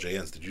with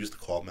LJNs, did you used to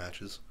call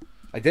matches?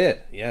 I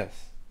did,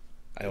 yes.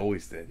 I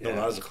always did. Yeah. No,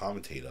 not as a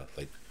commentator.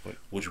 Like,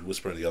 would you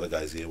whisper in the other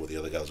guy's ear what the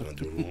other guy was going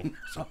to do to him?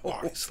 It's a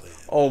body slam.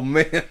 Oh,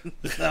 man.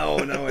 No,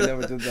 I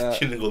never did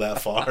that. You didn't go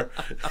that far.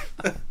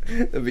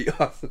 That'd be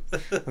awesome.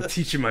 I'm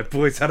teaching my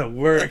boys how to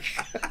work.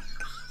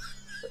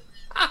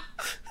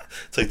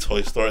 It's like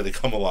Toy Story. They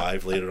come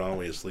alive later on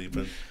when you're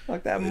sleeping.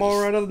 Like that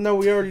moron doesn't know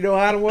we already know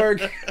how to work.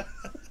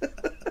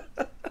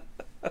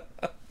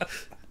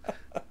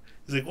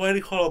 He's like, why did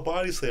he call it a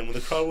body slam when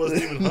the crowd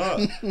wasn't even hot?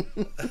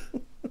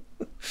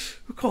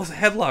 Who calls a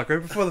headlock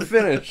right before the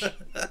finish?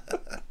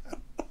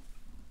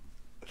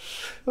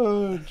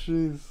 Oh,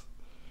 jeez.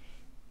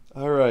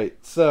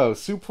 Alright, so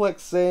Suplex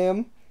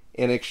Sam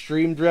and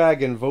Extreme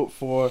Dragon vote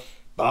for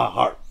the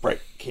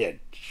Heartbreak Kid,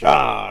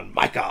 Shawn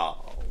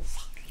Michaels.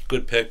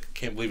 Good pick.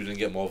 Can't believe he didn't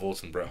get more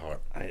votes than Bret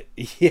Hart.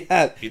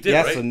 Yeah. He did,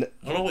 right? So,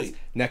 oh, no, wait.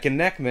 Neck and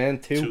neck, man.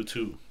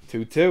 2-2.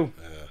 2-2.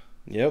 Yeah.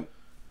 Yep.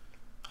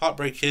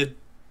 Heartbreak Kid.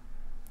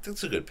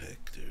 That's a good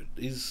pick, dude.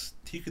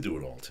 He could do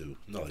it all, too.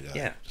 Another guy.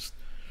 Yeah. Just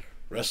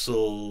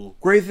wrestle.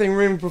 Great thing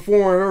ring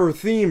performer I've ever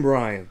seen,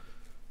 Brian.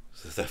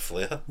 Is that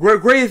Flair?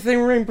 Great thing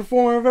ring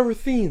performer I've ever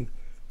seen.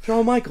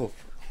 Shawn Michaels.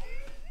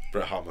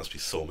 Bret Hart must be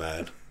so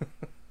mad.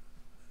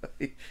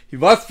 He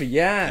must be,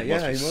 yeah. He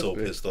must be so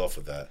pissed off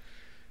with that.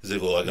 He's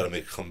like, I gotta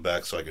make a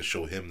comeback so I can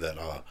show him that,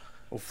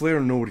 Flair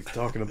don't know what he's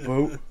talking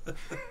about.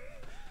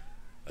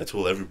 I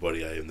told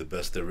everybody I am the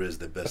best there is,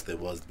 the best there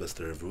was, the best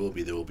there ever will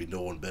be. There will be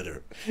no one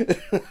better.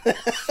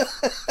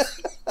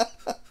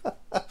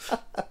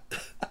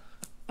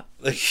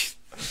 Like,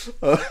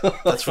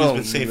 that's what he's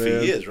been saying for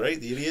years, right?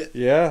 The idiot?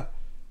 Yeah.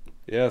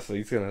 Yeah, so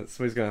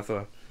somebody's gonna have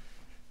to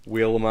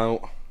wheel him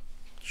out.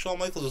 Shawn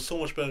Michaels is so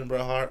much better than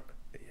Bret Hart.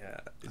 Yeah.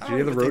 I Did don't you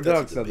hear the even Road think that's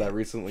Dogg a said debate. that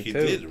recently, He too?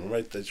 did. Remember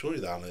I showed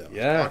you that on the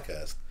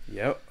podcast.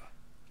 Yep.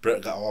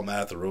 Brett got all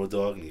mad at the Road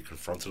Dogg and he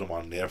confronted him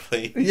on an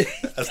airplane. Yeah,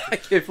 I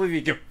can't believe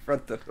you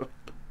confronted him.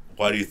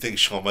 Why do you think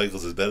Shawn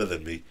Michaels is better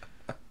than me?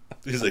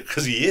 He's like,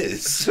 because he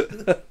is.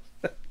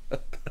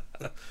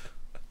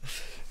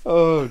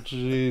 Oh,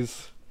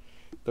 jeez.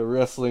 The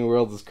wrestling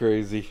world is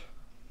crazy.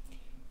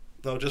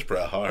 No, just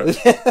Bret Hart.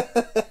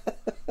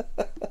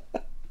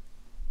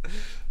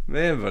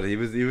 Man, but he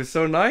was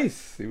so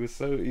nice. He was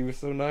so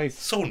nice.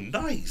 So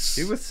nice.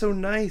 He was so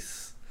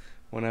nice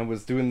when I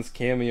was doing this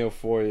cameo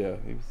for you.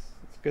 He's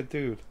a good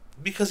dude.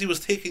 Because he was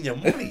taking your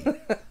money.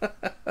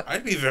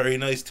 I'd be very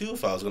nice too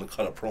if I was going to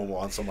cut a promo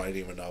on somebody I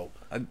didn't even know.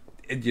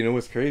 And you know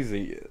what's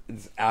crazy?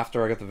 It's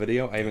after I got the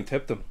video, I even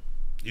tipped him.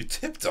 You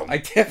tipped him? I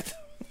tipped him.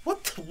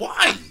 What?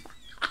 Why?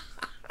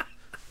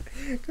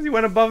 Because he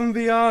went above and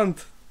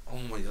beyond. Oh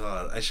my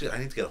god. I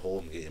need to get a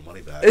hold and get your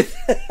money back.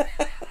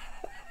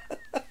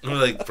 I'm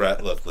like,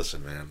 Brett, look,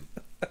 listen, man.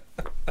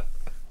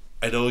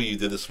 I know you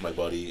did this for my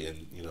buddy,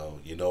 and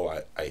you know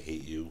I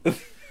hate you.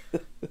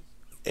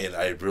 And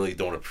I really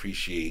don't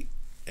appreciate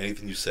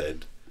anything you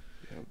said.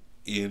 Yep.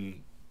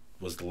 Ian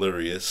was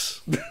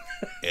delirious,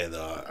 and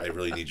I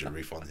really need you to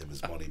refund him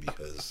his money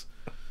because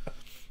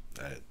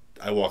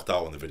I walked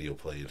out when the video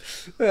played.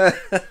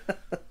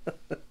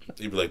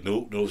 He'd be like,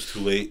 no, it's too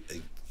late.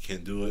 I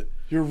can't do it.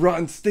 You're a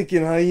rotten,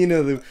 stinking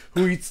hyena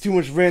who eats too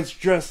much ranch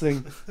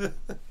dressing.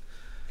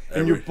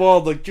 And you're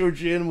bald like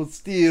George Animal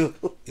Steel.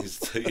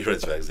 He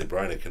writes back and says,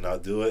 Brian, I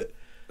cannot do it.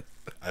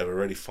 I've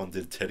already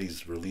funded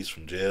Teddy's release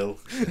from jail.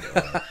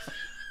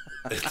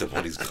 The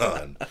money's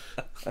gone.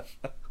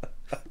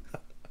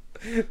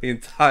 The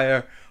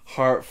entire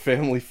Hart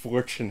family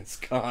fortune is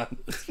gone.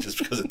 Just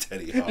because of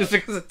Teddy Hart. Just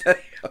because of Teddy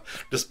Hart.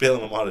 Just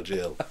bailing him out of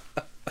jail.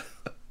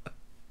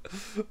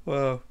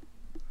 Wow.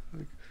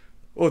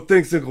 Oh,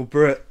 thanks, Uncle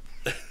Brett.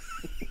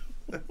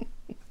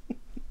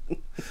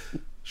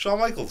 Shawn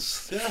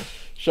Michaels. Yeah.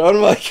 Shawn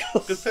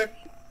Michaels. Good pick.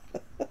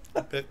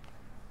 Good pick.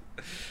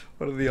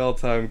 One of the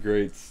all-time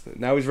greats.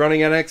 Now he's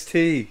running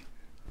NXT.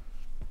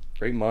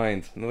 Great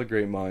mind. Another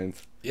great mind.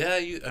 Yeah,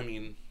 I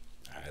mean,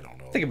 I don't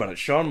know. Think about it.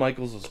 Shawn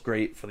Michaels was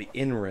great for the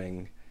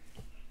in-ring.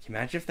 Can you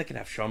imagine if they could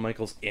have Shawn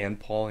Michaels and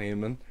Paul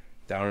Heyman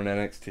down in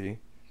NXT?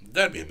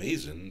 That'd be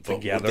amazing. But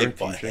Together, would they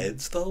butt teaching?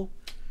 heads, though?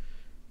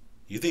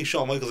 You think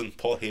Shawn Michaels and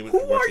Paul Heyman Who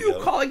could work are you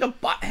together? calling a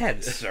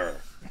butthead, sir?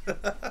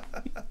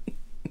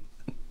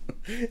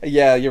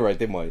 Yeah, you're right.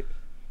 They might.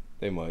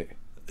 It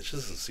just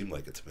doesn't seem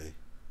like it to me.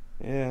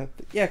 Yeah,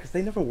 because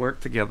they never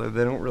work together.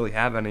 They don't really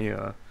have any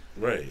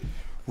Right.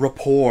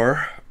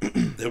 rapport.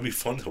 It would be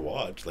fun to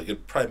watch. Like,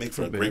 it'd probably make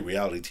for a Could be. great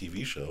reality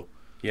TV show.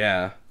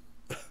 Yeah.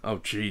 Oh,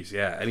 jeez.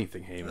 Yeah,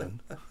 anything Heyman.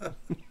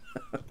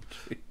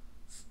 Jeez.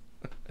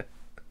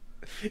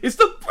 Is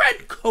the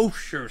bread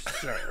kosher,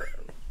 sir?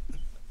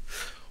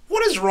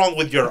 What is wrong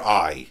with your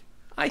eye?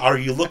 I- Are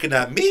you looking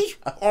at me,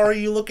 or are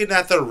you looking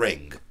at the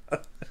ring?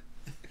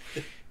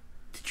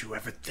 Did you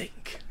ever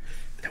think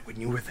that when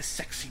you were the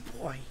sexy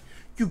boy,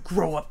 you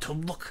grow up to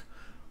look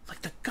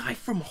like the guy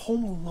from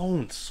Home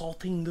Alone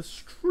salting the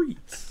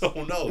streets?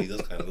 Oh no, he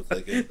does kind of look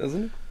like it.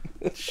 Doesn't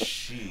it?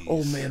 Jeez.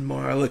 Oh man,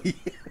 Marley.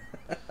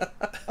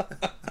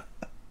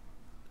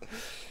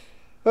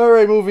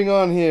 Alright, moving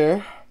on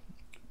here.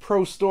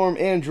 Pro Storm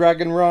and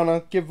Dragon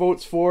Rana give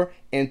votes for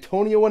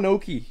Antonio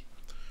Inoki.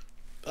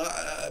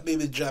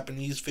 Maybe the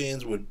Japanese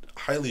fans would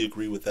highly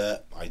agree with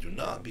that. I do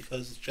not,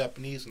 because it's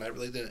Japanese, and I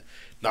really didn't.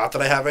 Not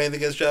that I have anything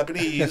against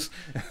Japanese.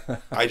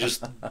 I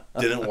just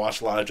didn't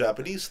watch a lot of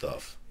Japanese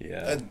stuff.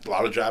 Yeah. And a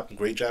lot of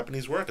great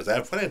Japanese workers. I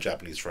have plenty of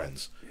Japanese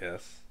friends.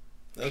 Yes.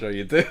 Sure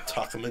you do.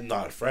 Takuma,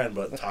 not a friend,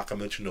 but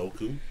Takuma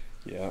Chinoku.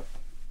 Yeah.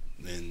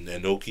 And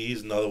Inoki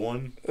is another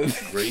one.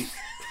 Great.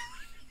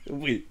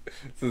 Wait,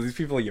 so these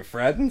people are your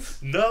friends?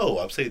 No,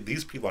 I'm saying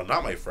these people are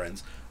not my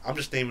friends. I'm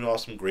just naming off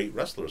some great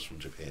wrestlers from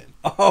Japan.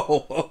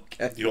 Oh,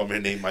 okay. You want me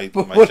to name my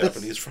What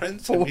Japanese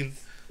friends? I mean,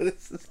 what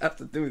does this have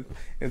to do with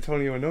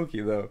Antonio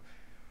Inoki, though?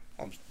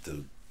 I'm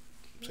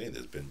saying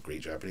there's been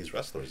great Japanese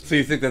wrestlers. So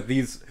you think that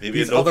these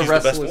Maybe other Inoki's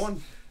wrestlers, the best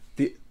one.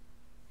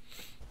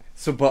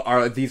 But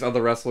are these other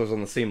wrestlers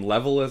on the same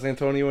level as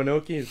Antonio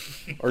Inoki?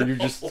 Or you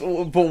just, but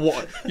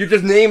what? You're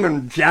just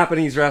naming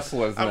Japanese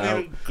wrestlers I'm now.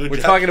 naming good We're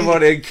talking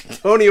Japanese- about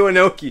Antonio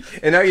Inoki,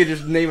 and now you're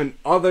just naming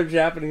other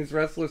Japanese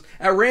wrestlers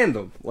at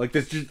random. Like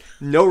there's just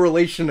no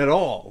relation at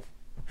all.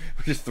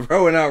 We're just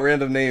throwing out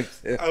random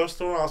names. I was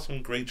throwing out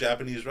some great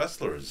Japanese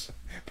wrestlers.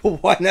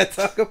 But why not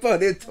talk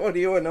about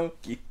Antonio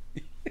Inoki?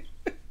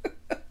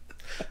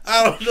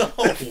 I don't know.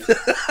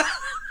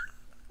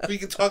 We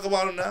can talk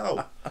about him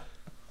now.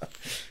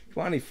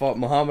 Come on, he fought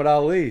Muhammad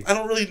Ali. I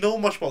don't really know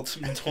much about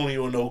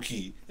Antonio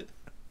Inoki.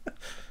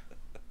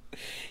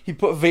 He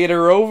put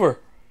Vader over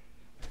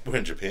We're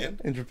in Japan?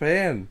 in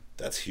Japan.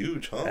 That's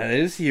huge, huh? That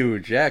is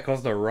huge. Yeah, it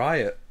caused a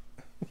riot.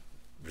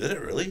 Did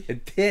it really?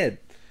 It did.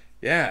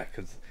 Yeah,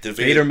 because Did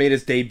Vader made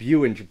his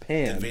debut in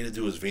Japan. Did Vader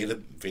do his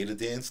Vader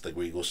dance, like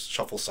where he goes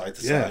shuffle side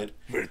to Yeah. side?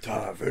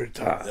 Vader.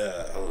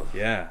 Yeah. Oh,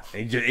 Yeah,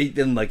 he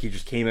didn't like he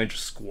just came in and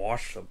just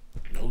squashed him,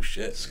 no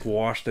shit.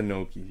 squashed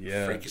Inoki.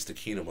 Yeah, Frankie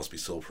Stakino must be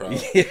so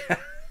proud. yeah,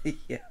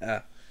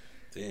 yeah.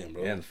 Damn,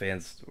 bro. Yeah, and the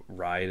fans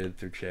rioted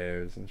through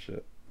chairs and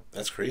shit.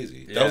 That's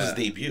crazy. Yeah. That was his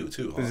debut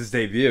too. It Huh? was his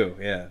debut.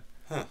 Yeah.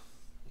 Huh.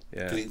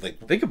 Yeah. Did he, like,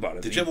 Think about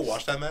it. Did you ever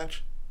watch that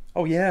match?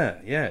 Oh yeah,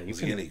 yeah. Was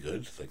he any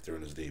good? Like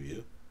during his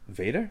debut?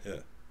 Vader? Yeah.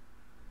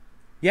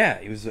 Yeah,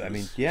 he was. I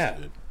mean, Was yeah,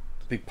 good.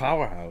 big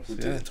powerhouse. Who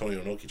Yeah. did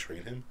Antonio Inoki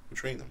train him? Who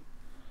trained him?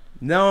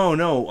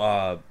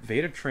 No.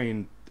 Vader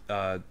trained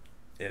at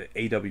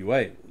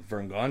AWA,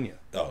 Vern Gagne.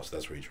 Oh, so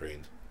that's where he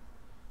trained.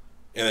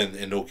 And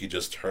then Inoki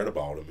just heard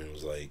about him and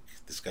was like,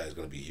 "This guy's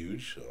gonna be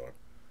huge." Or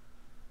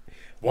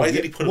why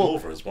did he put him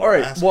over? Is what All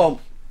I'm right. asking.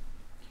 Well,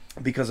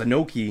 because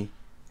Inoki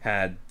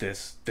had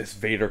this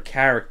Vader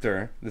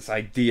character, this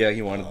idea.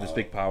 He wanted this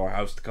big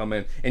powerhouse to come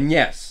in, and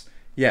yes,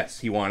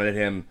 he wanted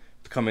him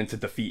to come in to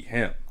defeat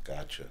him,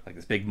 Gotcha. like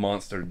this big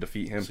monster to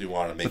defeat him. So you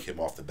want to make him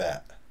off the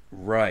bat?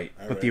 Right.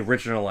 All But right. the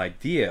original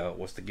idea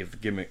was to give the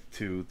gimmick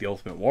to the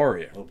Ultimate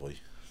Warrior. Oh boy.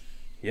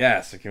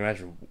 Yeah, so can you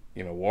imagine,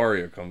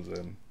 Warrior comes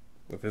in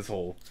with his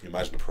whole... Can you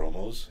imagine the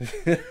promos?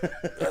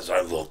 As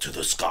I look to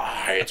the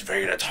sky, it's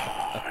Vader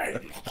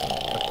time.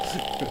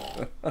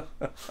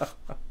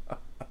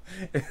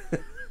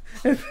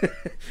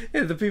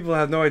 Yeah, the people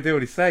have no idea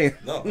what he's saying.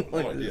 No, no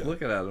Like, idea. just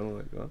looking at him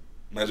like, what?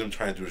 Imagine him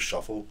trying to do a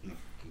shuffle, and,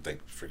 like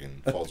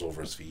freaking falls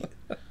over his feet.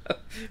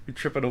 You're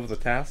tripping over the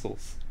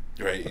tassels.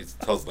 Right? He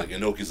tells like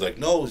Inoki's like,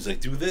 no, he's like,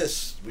 do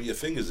this with your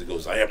fingers. He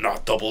goes, I am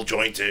not double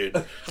jointed.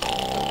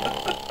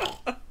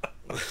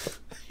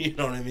 You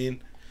know what I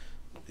mean?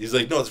 He's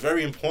like, no, it's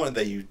very important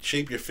that you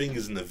shape your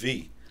fingers in the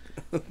V.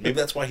 Maybe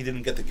that's why he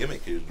didn't get the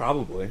gimmick. He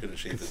Probably. couldn't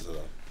shape his.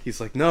 He's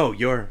like, no,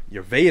 you're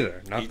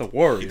Vader, not the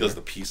Warrior. He does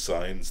the peace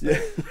sign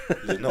instead.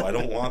 He's like, no, I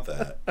don't want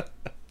that.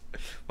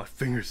 My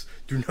fingers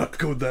do not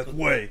go that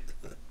way.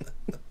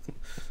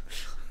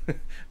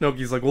 No,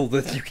 he's like, well,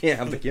 this, you can't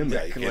have the gimmick.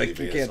 Yeah, you can't like, leave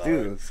you it can't aside.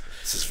 do this.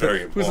 This is very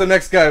important. Who's the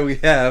next guy we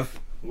have?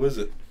 Who is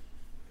it?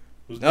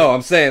 Who's No,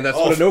 I'm saying that's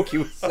what Oh. Inoki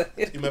was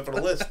saying. You meant for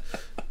the list.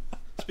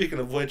 Speaking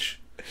of which,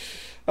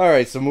 All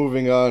right, so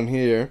moving on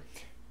here.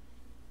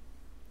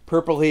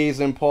 Purple Haze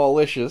and Paul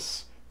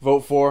Licious vote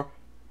for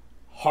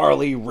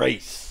Harley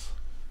Race.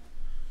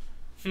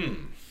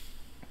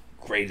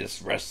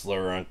 Greatest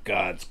wrestler on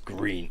God's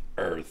green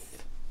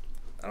earth.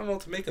 I don't know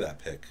what to make of that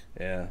pick.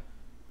 Yeah.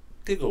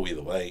 Could go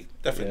either way.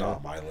 Definitely Yeah. not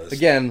on my list.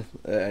 Again,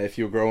 if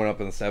you were growing up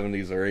in the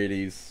 70s or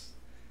 80s,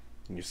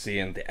 and you're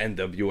seeing the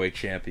NWA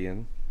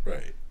champion,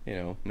 Right.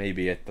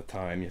 maybe at the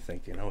time you're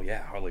thinking, oh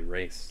yeah, Harley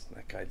Race.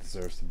 That guy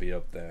deserves to be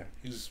up there.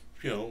 He's,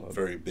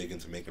 very big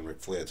into making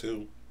Ric Flair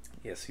too.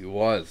 Yes, he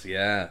was,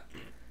 yeah.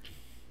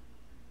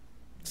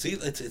 See,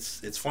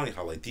 it's funny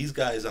how like these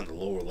guys on the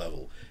lower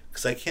level,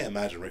 because I can't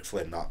imagine Ric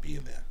Flair not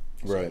being there.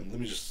 So Right. Let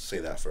me just say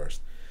that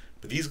first.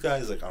 But these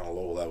guys like on a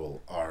lower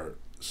level are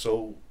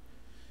so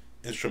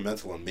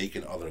instrumental in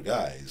making other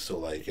guys. So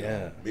like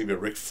maybe a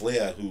Ric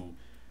Flair who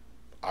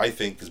I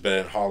think is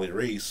better than Harley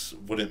Race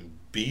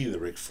wouldn't be the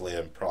Ric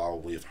Flair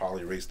probably if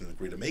Harley Race didn't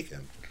agree to make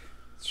him.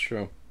 It's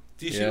true.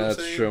 Do you see Yeah, what I'm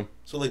that's saying? true.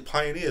 So like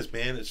pioneers,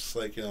 man, it's just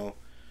like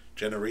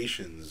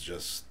generations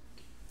just.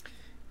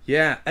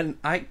 Yeah, and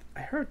I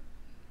heard,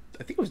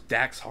 I think it was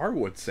Dax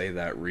Harwood say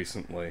that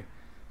recently.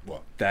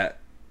 What? That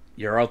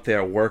you're out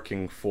there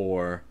working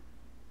for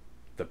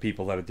the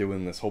people that are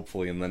doing this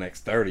hopefully in the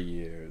next 30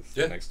 years,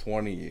 Yeah. the next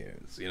 20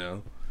 years,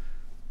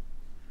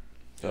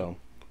 So,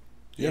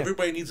 Yeah, Yeah.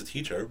 everybody needs a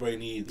teacher. Everybody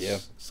needs Yeah.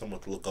 someone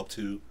to look up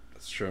to.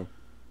 that's true.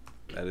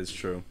 That is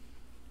true.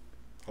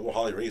 How about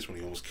Harley Race when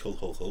he almost killed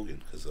Hulk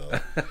Hogan because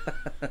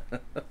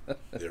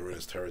they were in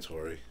his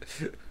territory?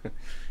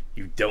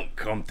 You don't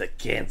come to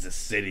Kansas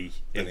City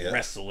and Yeah.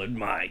 wrestle in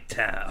my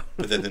town.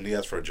 But then didn't he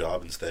ask for a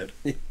job instead?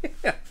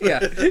 Yeah,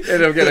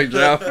 end up getting a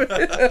job.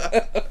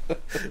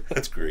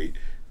 That's great.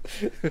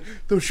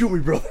 Don't shoot me,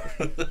 brother.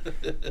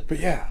 But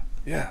yeah.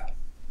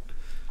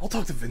 I'll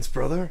talk to Vince,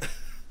 brother.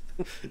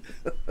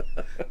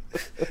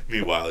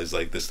 Meanwhile, he's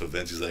like this to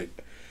Vince. He's like,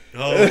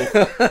 "No,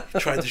 he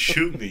tried to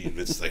shoot me." And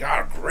Vince is like,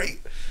 "Ah,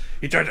 great."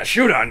 He tried to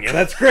shoot on you.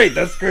 That's great.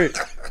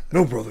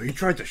 No, brother, he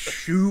tried to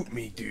shoot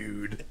me,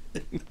 dude.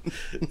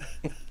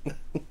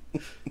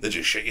 Did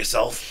you shit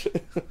yourself?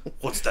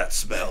 What's that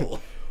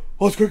smell?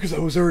 Oh, it's great because I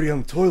was already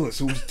on the toilet,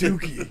 so it was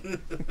dookie.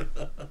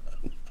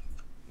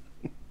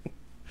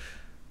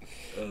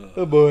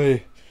 Oh,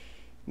 boy.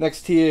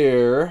 Next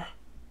here,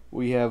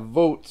 we have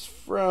votes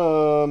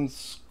from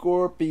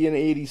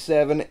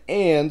Scorpion87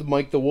 and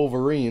Mike the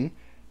Wolverine.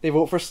 They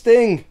vote for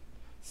Sting.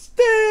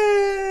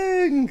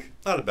 Sting!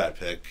 Not a bad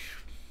pick.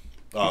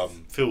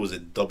 Phil was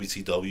at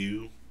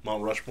WCW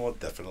Mount Rushmore,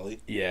 definitely.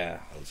 Yeah.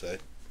 I would say.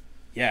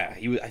 Yeah,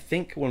 he was, I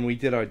think when we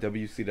did our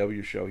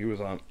WCW show, he was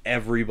on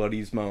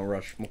everybody's Mount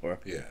Rushmore.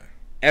 Yeah.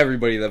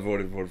 Everybody that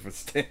voted for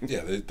Sting.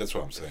 Yeah, that's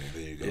what I'm saying.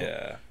 There you go.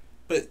 Yeah.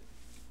 But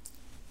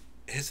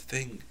his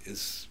thing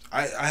is,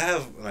 I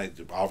have, and I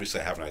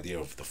obviously have an idea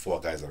of the four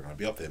guys that are going to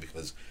be up there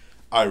because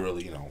I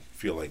really,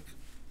 feel like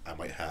I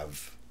might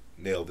have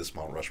nailed this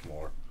Mount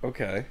Rushmore.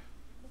 Okay.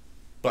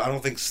 But I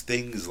don't think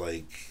Sting is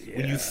when you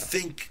Yeah.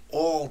 think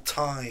all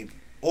time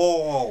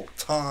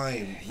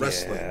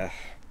wrestling, Yeah.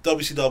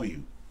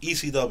 WCW,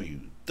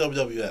 ECW,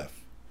 WWF,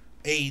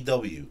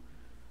 AEW,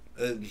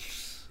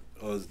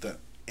 or is that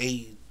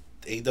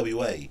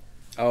AWA,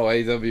 Oh,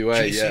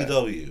 AWA, yeah.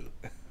 GCW.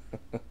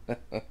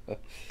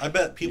 I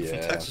bet people Yeah.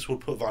 from Texas would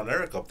put Von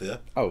Erich up there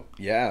Oh,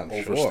 yeah, I'm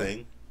over sure.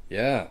 Sting.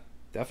 Yeah,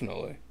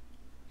 definitely.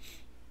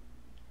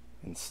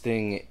 And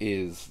Sting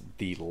is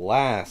the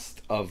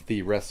last of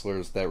the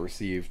wrestlers that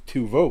received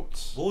 2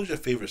 votes. What was your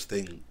favorite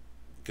Sting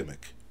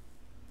gimmick?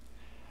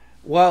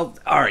 Well,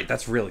 alright,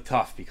 that's really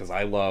tough because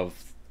I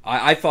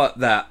thought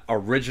that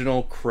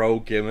original Crow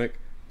gimmick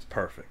was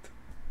perfect.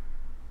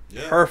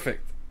 Yeah.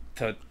 Perfect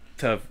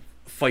to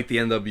fight the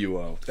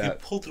NWO. He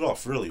pulled it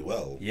off really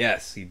well.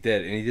 Yes, he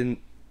did, and he didn't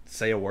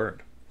say a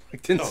word. He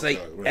didn't No, say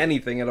no, right.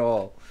 anything at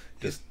all.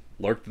 Just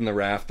lurked in the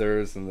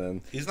rafters, and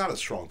then He's not a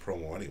strong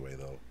promo anyway,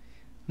 though.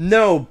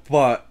 no,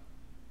 but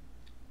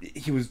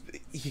he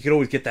could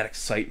always get that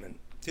excitement,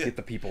 Yeah. get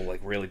the people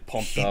really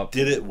pumped He up.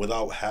 did it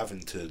without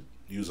having to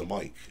use a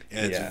mic,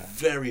 and Yeah. it's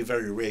very,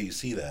 very rare you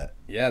see that.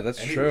 Yeah, that's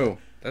Anyway, true.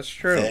 That's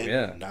true. Then,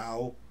 Yeah,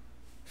 Now,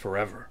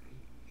 forever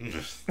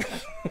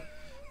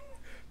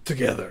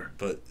together.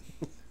 but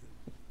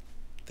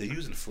they're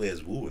using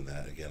Flair's Woo in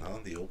that again, huh?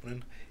 The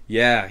opening.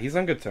 Yeah, he's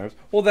on good terms.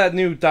 Well, that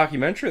new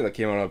documentary that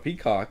came out on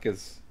Peacock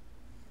is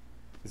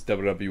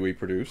WWE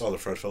produced. Oh, the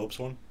Fred Phillips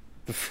one.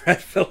 The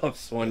Fred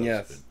Phillips one, Yeah,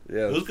 it was yes. good.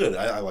 Yeah. It was good.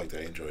 I liked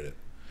it. I enjoyed it.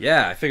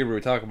 Yeah, I figured we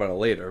would talk about it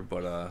later,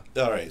 but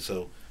All right,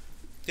 so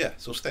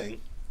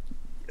Sting.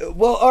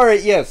 well, all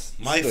right, yes.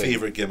 My Sting.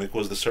 favorite gimmick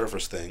was the Surfer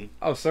Sting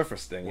Oh, Surfer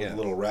Sting, with yeah. a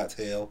little rat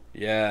tail.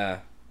 Yeah.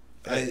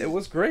 It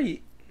was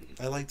great.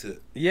 I liked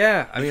it.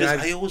 Yeah, I mean,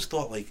 Because I always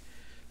thought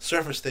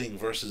Surfer Sting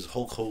versus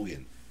Hulk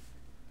Hogan.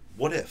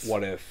 What if?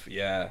 what if?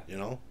 Yeah. You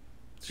know?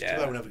 It's too Yeah.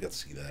 bad we never got to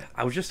see that.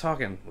 I was just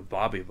talking with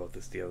Bobby about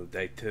this the other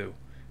day too,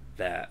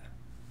 that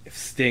if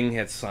Sting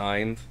had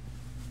signed,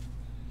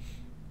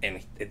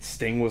 and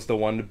Sting was the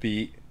one to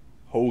beat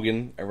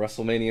Hogan at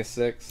WrestleMania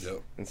 6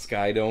 Yep. in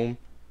Skydome,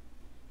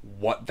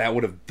 what that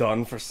would have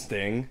done for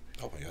Sting,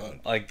 Oh my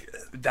god.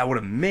 that would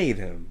have made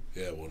him.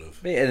 Yeah, it would have.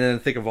 And then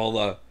think of all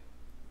the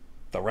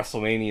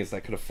WrestleManias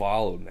that could have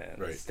followed, man.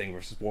 Right. Sting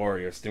versus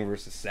Warrior, Sting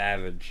versus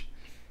Savage,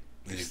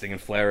 And you- Sting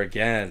and Flair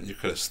again. You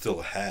could have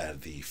still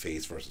had the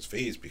face versus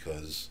face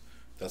because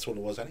that's what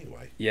it was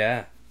anyway.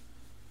 Yeah.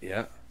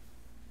 Yeah.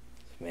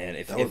 Man,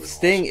 That would've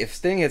if been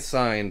Sting had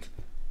signed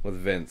with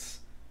Vince,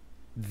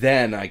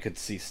 then I could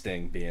see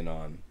Sting being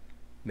on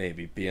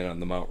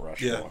the Mount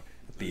Rushmore Yeah.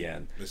 at the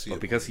end. I see But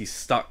it. because he's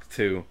stuck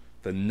to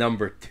the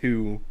number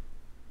 2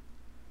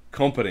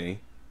 company,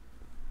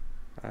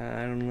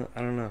 I don't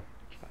know.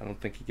 I don't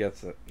think he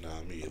gets it.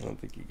 Nah, me I either. don't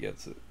think he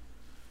gets it.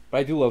 But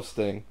I do love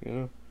Sting,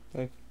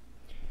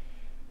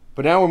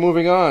 But now we're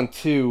moving on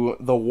to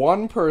the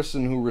one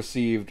person who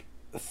received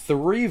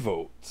 3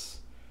 votes.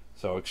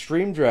 So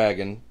Extreme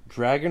Dragon,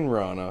 Dragon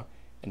Rana,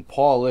 and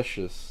Paul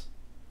Licious.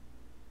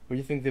 Who do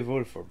you think they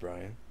voted for,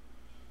 Brian?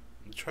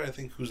 I'm trying to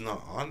think who's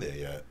not on there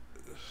yet.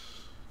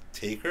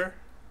 Taker?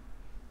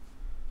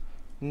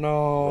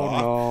 No,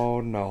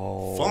 Rock?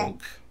 no.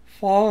 Funk?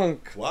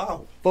 Funk.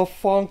 Wow. The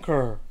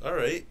Funker.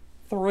 Alright.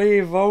 3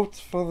 votes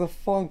for the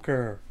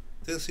Funker.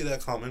 Didn't see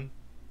that coming.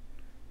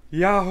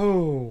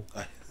 Yahoo!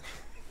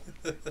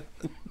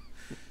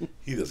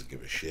 He doesn't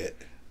give a shit.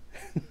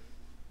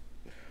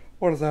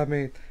 What does that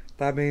mean?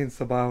 That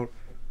means about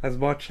as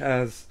much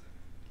as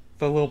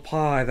the little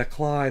pie that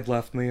Clyde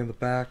left me in the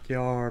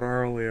backyard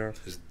earlier.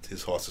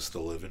 His horse is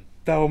still living.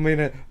 That would mean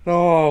it.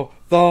 No,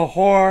 the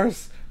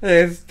horse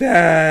is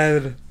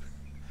dead.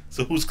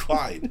 So who's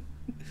Clyde?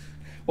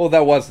 Well,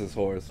 that was his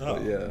horse, Oh.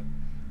 but yeah.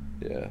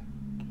 Yeah.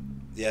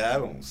 Yeah, I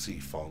don't see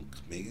Funk.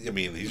 I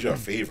mean, he's your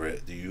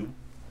favorite. Do you?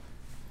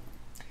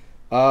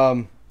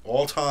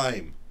 All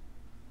time.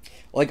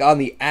 Like on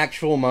the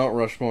actual Mount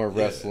Rushmore of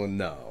Yeah. wrestling,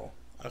 no.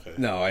 Okay.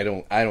 No, I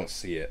don't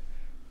see it.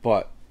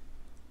 But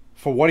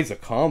for what he's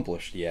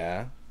accomplished,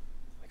 yeah.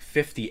 Like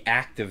 50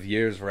 active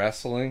years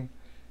wrestling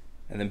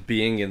and then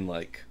being in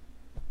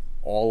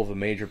all of the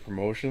major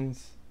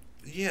promotions.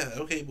 Yeah,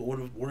 okay, but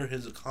what are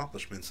his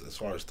accomplishments as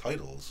far as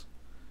titles?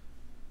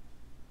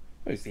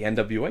 Well, he's the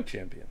NWA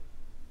champion.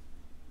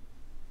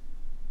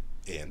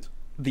 And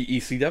The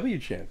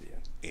ECW champion.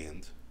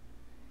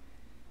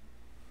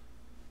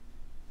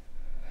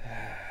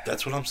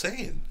 that's what I'm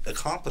saying.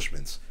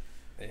 Accomplishments.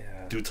 Yeah.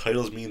 Do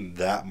titles mean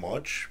that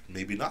much?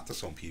 Maybe not to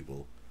some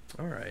people.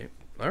 All right.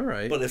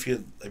 But if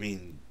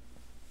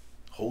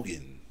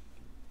Hogan,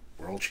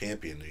 world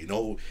champion,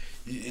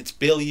 it's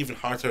barely even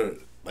hard to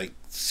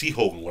see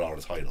Hogan without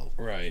a title.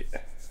 Right.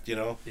 You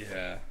know?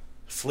 Yeah.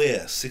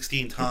 Flair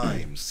 16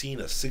 times,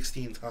 Cena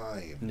 16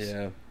 times.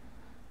 Yeah.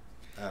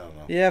 I don't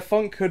know. Yeah,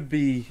 Funk could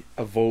be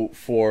a vote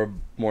for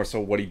more so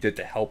what he did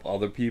to help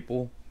other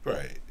people.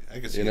 Right. I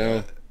can see You know?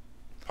 that.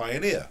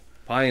 Pioneer.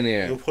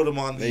 Pioneer. You'll put him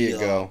on There you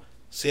go.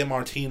 San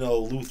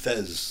Martino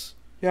Luthez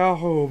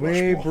Yahoo!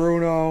 Me, Rushmore.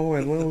 Bruno,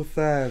 and Lou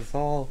Thesz,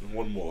 all And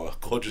one more,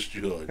 Gorgeous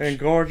George. and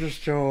Gorgeous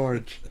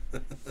George,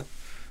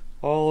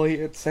 all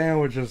eating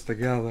sandwiches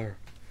together.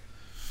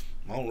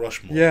 Mount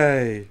Rushmore.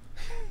 Yay!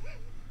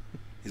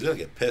 He's gonna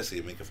get pissed.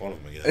 You're making fun of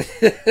him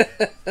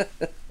again.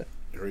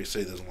 You already say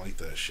he doesn't like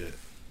that shit.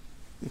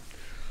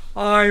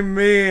 I'm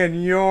me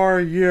and you're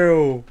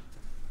you.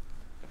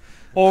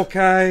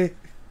 Okay.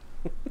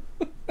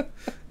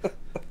 He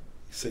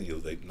sent you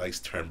like nice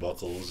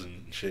turnbuckles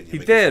and shit. He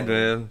did,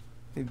 man.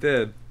 He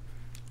did.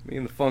 Me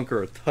and the Funker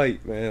are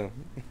tight, man.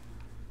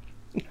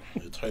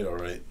 You're tight, all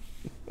right.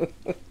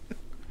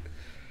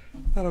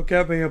 That'll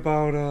get me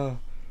about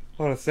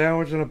a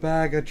sandwich and a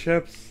bag of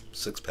chips.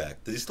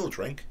 6-pack. Does he still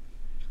drink?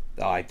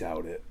 Oh, I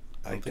doubt it.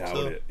 I don't think doubt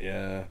so. it.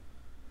 Yeah.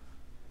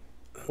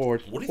 Poor,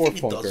 What do you poor think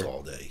he Funker. does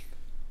all day?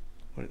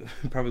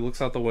 Probably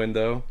looks out the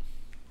window.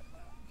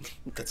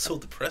 That's so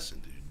depressing,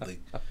 dude. Like,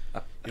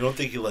 you don't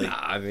think he like? Nah,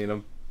 I mean,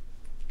 I'm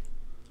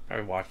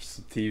probably watches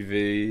some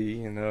TV.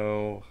 You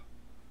know,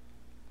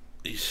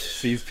 You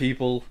sees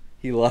people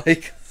he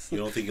likes.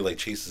 don't think he like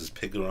chases his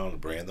pig around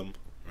and brand them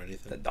or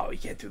anything? No, you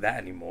can't do that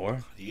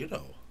anymore. You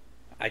know.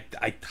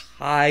 I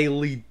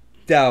highly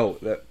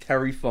doubt that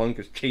Terry Funk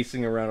is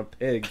chasing around a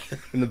pig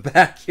in the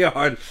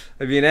backyard.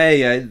 I mean,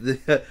 hey,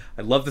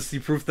 I'd love to see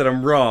proof that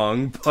I'm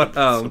wrong, but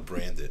So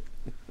brand it.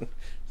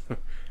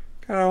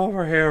 get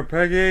over here,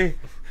 piggy.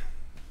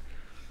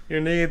 You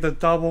need the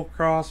double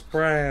cross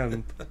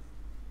brand.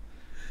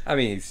 I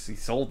mean, he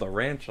sold the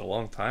ranch a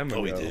long time ago.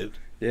 Oh, he did.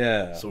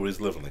 Yeah. So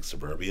he's living like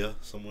suburbia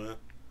somewhere.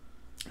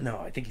 No,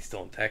 I think he's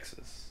still in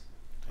Texas.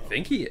 Oh. I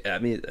think I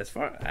mean, as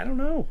far I don't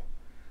know.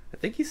 I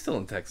think he's still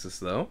in Texas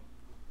though.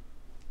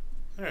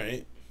 All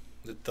right.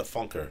 The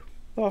Funker.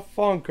 The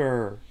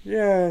Funker.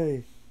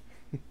 Yay.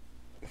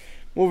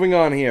 Moving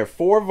on here.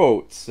 4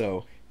 votes.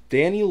 So,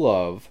 Danny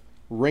Love,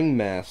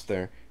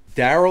 Ringmaster,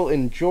 Daryl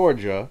in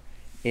Georgia,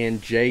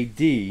 and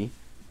JD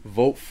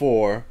vote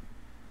for...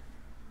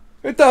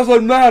 It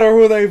doesn't matter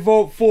who they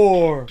vote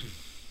for!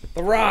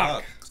 The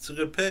Rock. It's a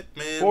good pick,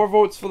 man. 4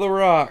 votes for The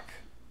Rock.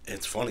 And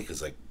it's funny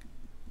because like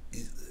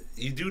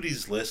you do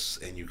these lists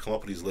and you come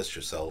up with these lists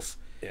yourself,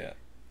 Yeah.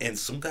 and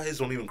some guys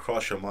don't even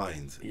cross your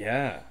mind.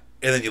 Yeah.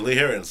 And then you lay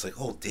here and it's like,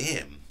 oh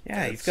damn.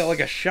 Yeah, he's got like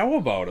a show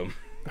about him.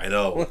 I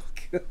know.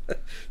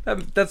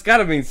 That's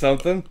gotta mean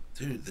something.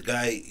 Dude, the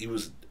guy, he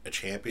was a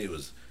champion. He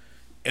was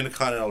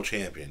Intercontinental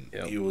champion.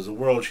 Yep. He was a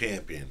world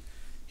champion.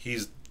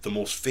 He's the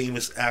most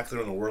famous actor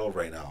in the world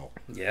right now.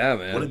 Yeah,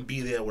 man. Wouldn't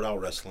be there without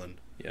wrestling.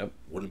 Yep.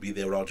 Wouldn't be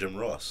there without Jim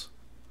Ross.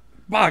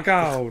 My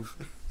God.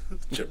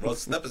 Jim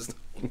Ross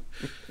Steppenstone.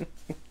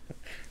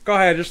 Go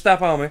ahead, just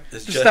step on me.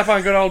 It's Just step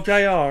on good old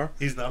JR.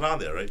 He's not on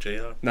there, right,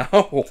 JR?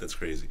 No. That's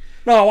crazy.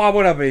 No, why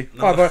would I be?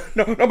 No.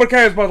 Nobody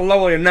cares about the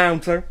lowly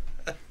announcer.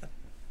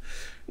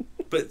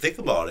 But think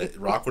about it.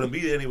 Rock wouldn't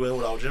be there anywhere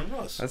without Jim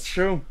Ross. That's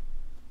true.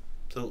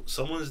 So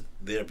someone's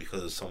there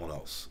because of someone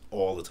else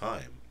all the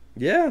time.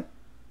 Yeah.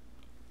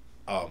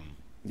 Um,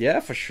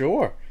 Yeah, for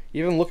sure.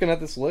 Even looking at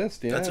this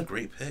list, yeah. That's a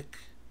great pick.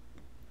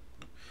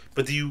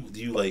 But do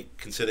you like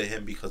consider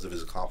him because of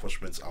his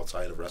accomplishments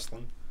outside of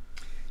wrestling?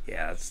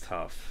 Yeah, that's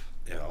tough.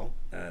 You know,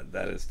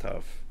 That is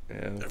tough.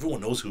 Yeah.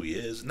 everyone knows who he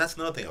is, and that's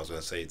another thing I was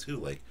gonna say too.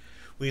 Like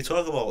when you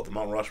talk about the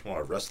Mount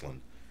Rushmore of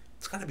wrestling,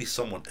 it's got to be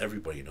someone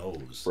everybody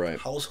knows, Right.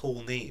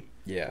 Household name.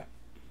 Yeah.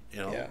 You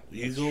know, Yeah,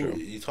 you that's go, true.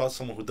 you talk to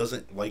someone who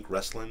doesn't like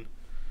wrestling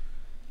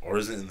or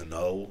isn't in the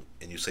know,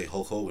 and you say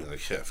Hulk Hogan,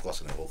 like, yeah, of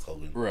course I know Hulk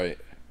Hogan. Right.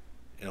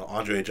 You know,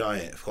 Andre the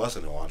Giant, of course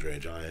I know Andre the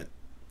Giant.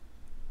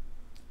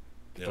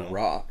 You The know,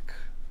 Rock.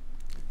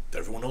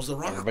 everyone knows The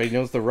Rock. Everybody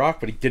knows The Rock,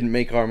 but he didn't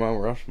make our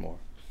Mount Rushmore.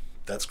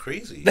 That's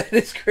crazy. That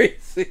is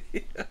crazy.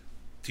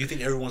 Do you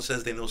think everyone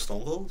says they know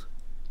Stone Cold?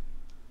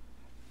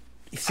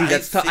 See,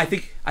 that's tough.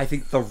 I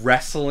think the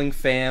wrestling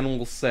fan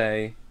will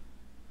say.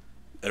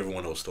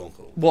 Everyone knows Stone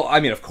Cold. Well, I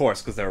mean, of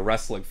course, because they're a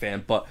wrestling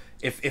fan. But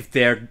if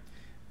they're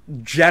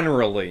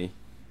generally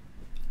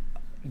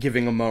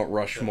giving a Mount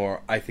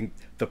Rushmore, I think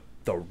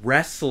the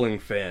wrestling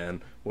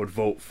fan would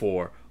vote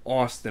for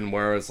Austin,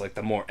 whereas like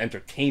the more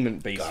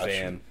entertainment based Gotcha.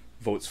 fan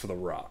votes for The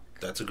Rock.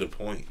 That's a good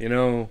point. You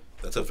know,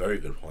 That's a very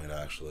good point,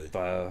 actually.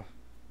 the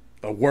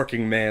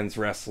working man's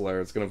wrestler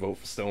is gonna vote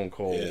for Stone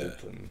Cold, Yeah.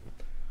 and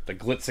the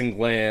glitz and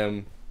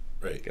glam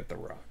Right. get The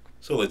Rock.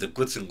 So, like, the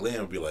glitz and glam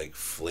would be like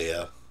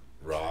Flair,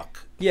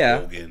 Rock,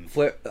 Yeah, Hogan.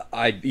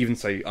 I'd even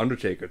say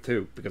Undertaker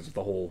too, because of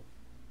the whole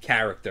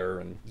character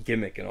and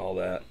gimmick and all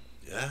that.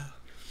 Yeah.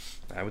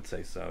 I would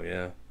say so,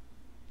 yeah.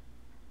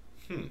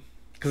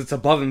 Because it's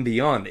above and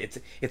beyond.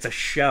 It's a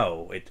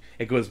show.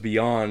 It goes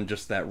beyond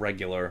just that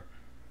regular.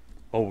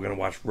 Oh, we're gonna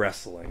watch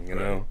wrestling, you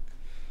know?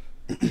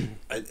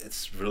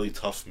 It's really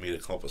tough for me to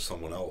come up with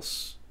someone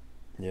else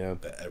Yeah.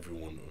 that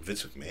everyone...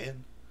 Vince McMahon?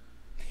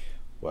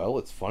 Well,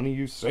 it's funny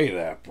you say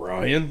that,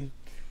 Brian.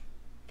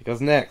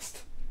 Because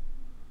next,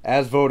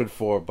 as voted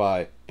for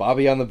by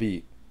Bobby on the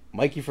Beat,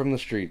 Mikey from the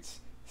Streets,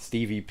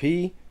 Stevie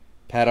P,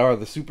 Pat R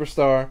the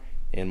Superstar,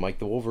 and Mike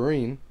the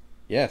Wolverine.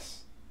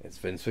 Yes, it's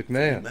Vince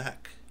McMahon.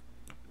 Mac.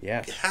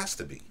 Yes. It has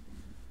to be.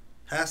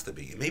 Has to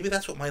be. Maybe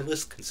that's what my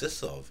list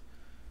consists of.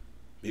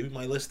 maybe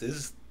my list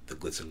is the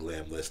glitz and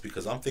glam list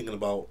because I'm thinking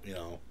about,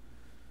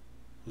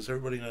 who's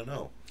everybody gonna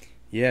know?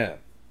 Yeah.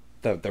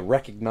 The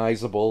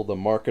recognizable, the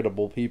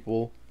marketable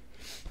people.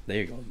 There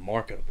you go,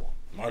 marketable.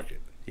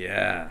 Market.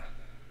 Yeah.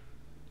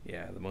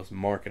 Yeah, the most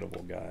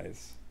marketable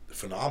guys.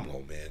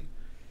 Phenomenal, man.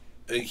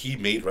 He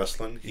made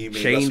wrestling. He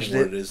made Changed wrestling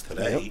what it. it is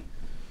today. Yep.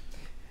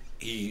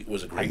 He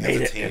was a I great made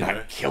it entertainer. and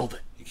I killed it.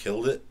 He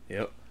killed it.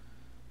 Yep.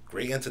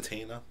 Great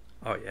entertainer.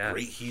 Oh, yeah.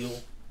 Great heel.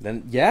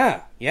 Then,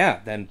 yeah.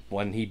 Then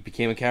when he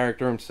became a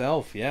character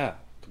himself, yeah.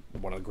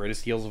 One of the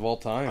greatest heels of all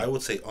time. I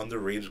would say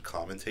underrated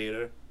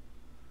commentator.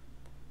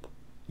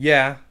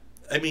 Yeah.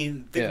 I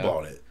mean, think Yeah.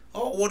 about it.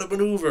 Oh, what a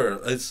maneuver!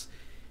 It was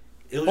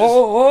just, I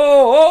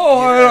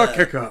got a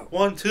kick out.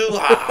 1, 2,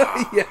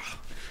 ah! Yeah.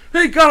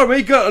 He got him.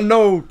 He got a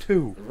no,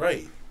 too.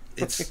 Right.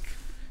 It's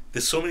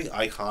there's so many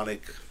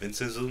iconic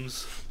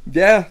Vinceisms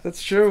Yeah,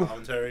 that's true.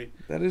 commentary.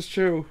 That is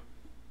true.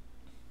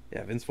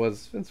 Yeah, Vince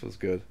was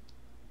good.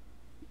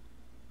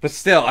 But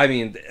still, I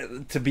mean,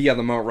 to be on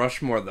the Mount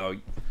Rushmore, though,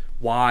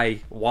 why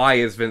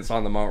is Vince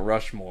on the Mount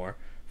Rushmore?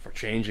 For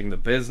changing the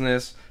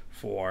business,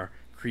 for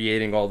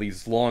creating all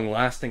these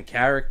long-lasting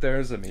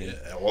characters. I mean,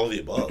 Yeah, all the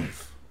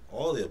above.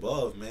 All the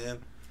above, man.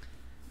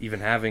 even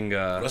having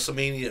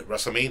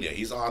WrestleMania.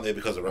 He's on there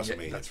because of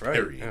WrestleMania. yeah, that's right.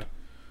 Period. Yeah.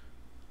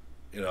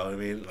 You know what I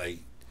mean? Like,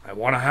 I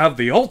want to have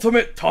the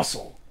ultimate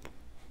tussle.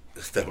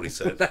 is that what he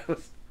said? That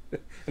was,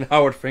 and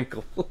Howard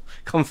Finkel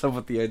comes up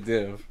with the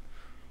idea of,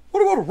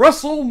 what about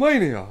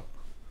WrestleMania?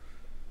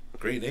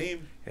 Great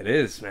name. It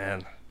is,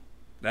 man.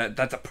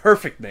 That's a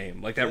perfect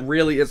name. Like, that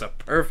really is a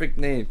perfect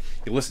name.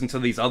 You listen to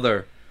these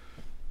other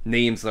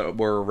names that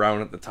were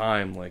around at the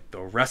time, like the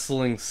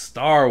Wrestling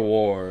Star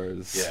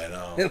Wars. Yeah, I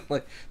know. And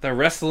like the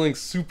Wrestling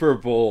Super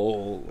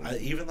Bowl. I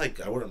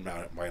wouldn't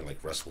mind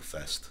like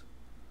WrestleFest.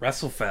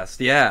 WrestleFest,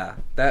 yeah.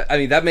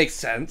 That makes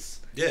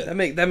sense. Yeah.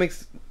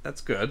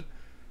 That's good.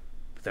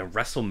 But then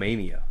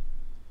WrestleMania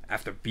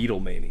after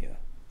Beatlemania.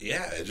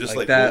 Yeah, it just Like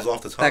like that, rolls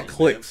off the tongue. that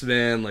clicks,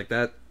 man. Like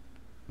that.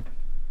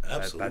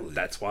 Absolutely.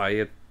 That's why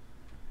it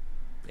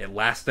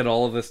lasted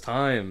all of this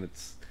time.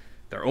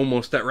 They're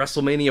almost at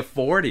WrestleMania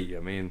 40. I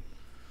mean,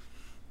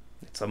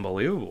 it's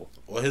unbelievable.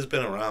 Well, he's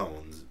been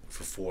around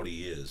for 40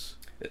 years.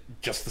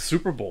 Just the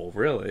Super Bowl,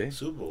 really.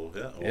 Super Bowl,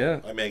 yeah. Well, Yeah.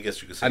 I mean, I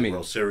guess you could say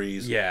World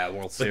Series. Yeah,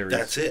 World But Series.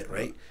 that's it,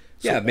 right?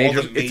 Yeah, all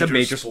major. the It's a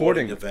major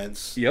sporting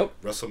events. Yep.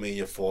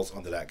 WrestleMania falls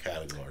under that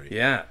category.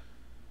 Yeah.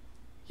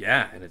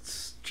 Yeah, and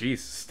it's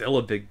still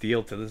a big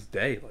deal to this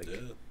day. Like, Yeah.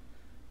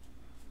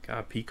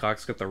 God,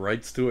 Peacock's got the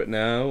rights to it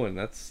now, and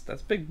that's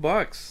big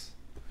bucks.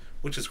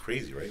 Which is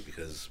crazy, right?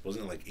 Because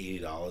wasn't it like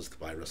 $80 to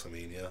buy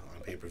WrestleMania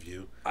on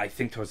pay-per-view? I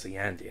think towards the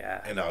end,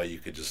 yeah. And now you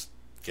could just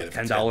get it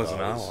for $10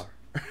 an hour.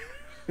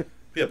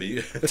 Yeah, but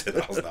you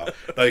 $10 an hour.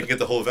 Now you can get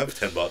the whole event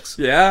for $10.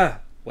 Yeah,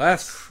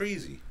 less.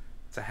 Crazy.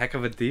 It's a heck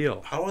of a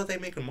deal. How are they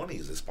making money?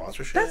 Is it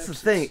sponsorships? That's the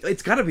thing.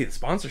 It's got to be the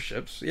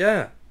sponsorships.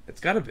 Yeah,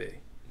 it's got to be.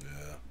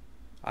 Yeah.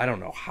 I don't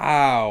know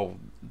how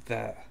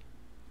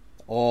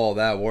all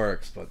that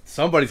works, but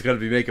somebody's got to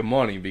be making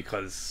money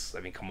because,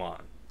 I mean, come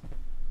on.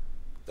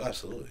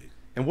 Absolutely.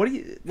 And what do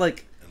you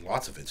like? And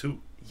lots of it too.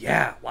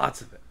 Yeah, lots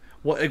of it.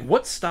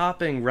 What's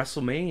stopping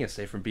WrestleMania,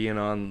 say, from being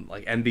on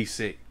like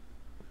NBC?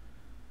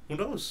 Who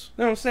knows?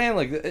 You know what I'm saying?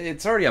 Like,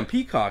 it's already on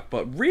Peacock,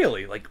 but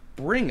really, like,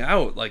 bring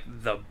out like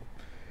the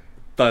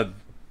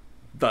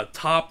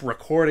top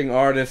recording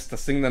artists to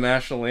sing the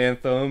national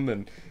anthem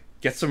and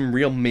get some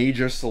real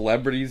major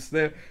celebrities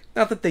there.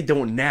 Not that they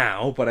don't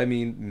now, but I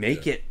mean,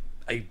 make it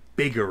a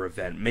bigger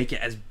event. Make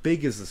it as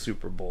big as the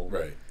Super Bowl.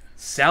 Right.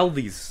 Sell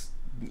these,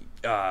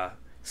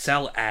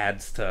 sell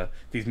ads to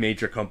these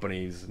major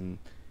companies and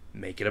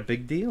make it a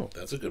big deal.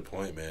 That's a good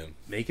point, man.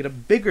 Make it a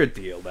bigger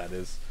deal, that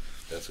is.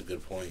 That's a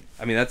good point.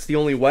 I mean, that's the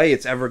only way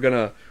it's ever going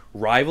to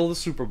rival the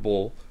Super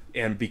Bowl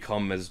and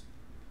become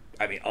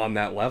on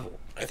that level.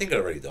 I think it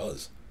already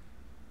does.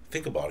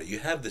 Think about it. You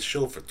have this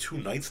show for 2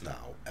 nights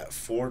now at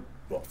 4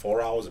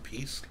 hours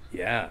apiece.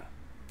 Yeah.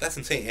 That's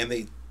insane. And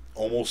they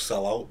almost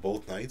sell out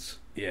both nights.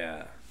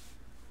 Yeah.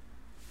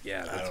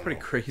 Yeah, that's don't pretty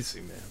know.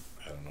 crazy, man.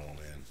 I don't know,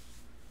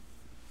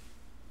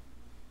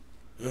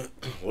 man.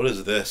 What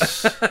is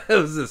this?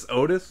 Was this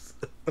Otis?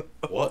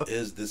 What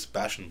is this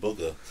Bastion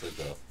Booga? It's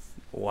like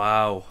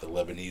Wow. the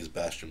Lebanese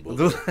Bastion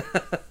Booga.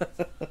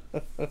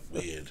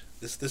 Weird.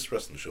 This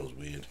wrestling show is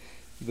weird.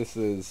 This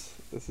is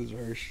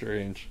very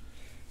strange.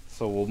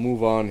 So we'll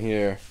move on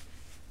here.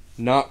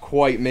 Not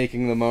quite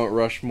making the Mount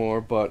Rushmore,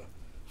 but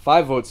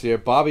 5 votes here.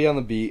 Bobby on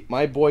the Beat,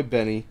 My Boy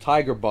Benny,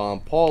 Tiger Bomb,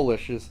 Paul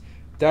Licious,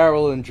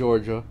 Daryl in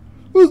Georgia.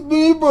 It's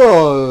me,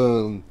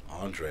 Brian.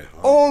 Andre,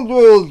 huh?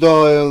 Andre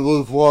dying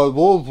with 5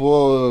 votes,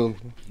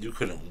 Brian. You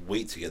couldn't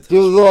wait to get to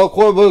Did this. not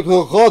quite make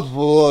the cut,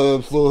 but I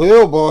am still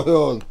here,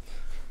 Brian.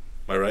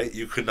 Am I right?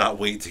 You could not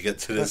wait to get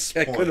to this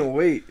I point. couldn't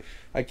wait.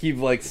 I keep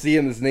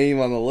seeing his name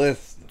on the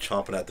list.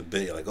 Chomping at the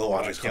bit. You're like, oh,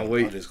 Andre's I can't coming.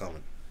 wait. Andre's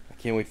coming. I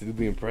can't wait to do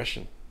the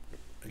impression.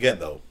 Again,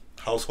 though,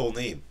 household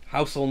name.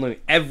 Household name.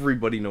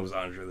 Everybody knows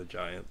Andre the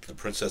Giant. The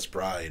Princess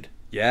Bride.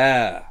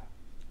 Yeah.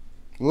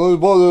 Anybody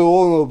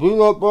want a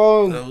peanut,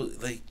 Brian? So,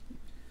 like,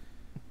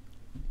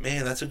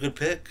 Man, that's a good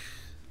pick.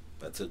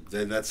 That's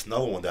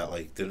another one that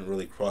like didn't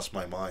really cross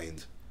my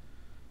mind,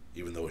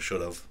 even though it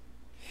should have.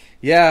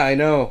 Yeah, I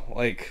know.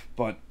 Like,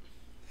 but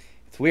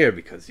it's weird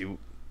because you,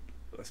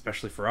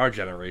 especially for our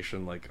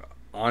generation, like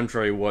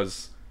Andre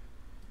was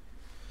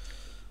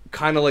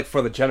kind of like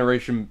for the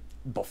generation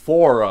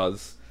before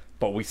us,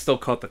 but we still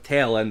caught the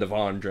tail end of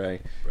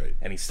Andre, Right.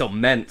 and he still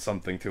meant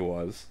something to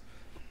us.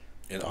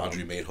 And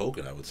Andre made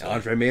Hogan, I would say.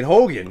 Andre made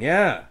Hogan,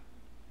 yeah,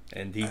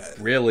 and he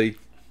really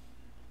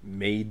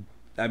made.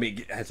 I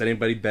mean, has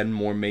anybody been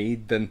more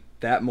made than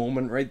that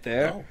moment right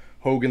there? No.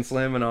 Hogan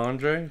slamming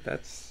Andre.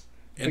 That's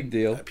a big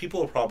deal. People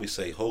will probably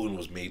say Hogan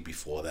was made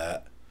before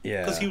that.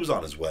 Yeah, Because he was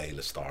on his way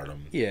to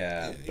stardom.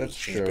 Yeah, He that's was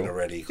champion true.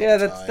 already. Yeah,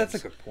 times. that's a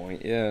good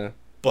point. Yeah.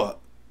 But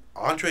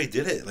Andre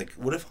did it. Like,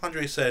 what if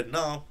Andre said,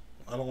 "No,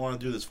 I don't want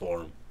to do this for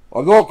him"?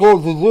 I'm not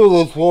going to do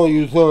this for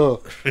you, sir.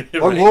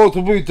 I'm Right. going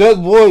to be dead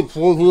weight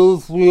when he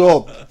lifts me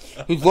up.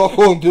 He's not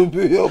going to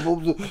be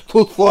able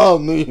to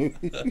slam me.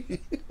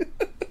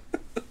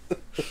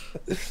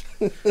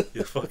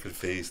 Your fucking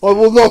face. I Dude.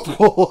 will not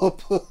go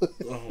up.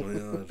 Oh my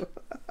god.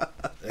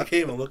 I can't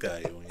even look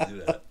at you when you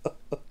do that.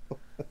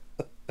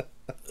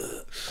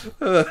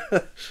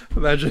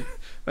 Imagine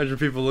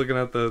people looking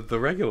at the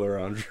regular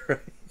Andre.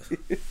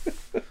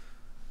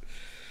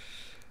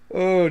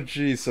 Oh,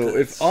 gee. So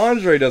if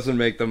Andre doesn't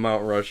make the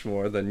Mount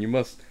Rushmore, then you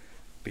must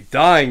be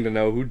dying to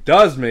know who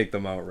does make the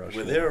Mount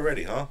Rushmore. We're there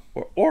already, huh?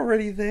 We're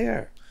already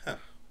there. Huh.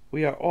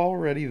 We are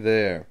already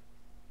there.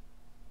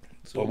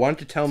 So, But why don't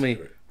you tell me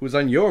who's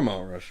on your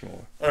Mount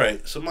Rushmore?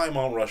 Alright, so my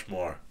Mount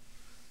Rushmore.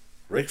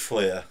 Ric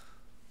Flair,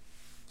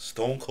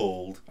 Stone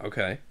Cold,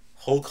 Okay.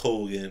 Hulk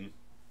Hogan,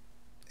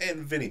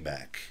 and Vinnie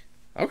Mac.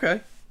 Okay.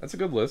 That's a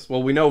good list.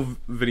 Well, we know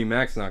Vinnie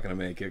Mac's not going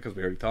to make it because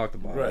we already talked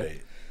about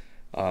it.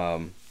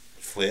 Right.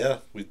 Flair,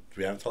 we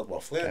haven't talked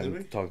about Flair, did we?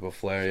 Haven't talked about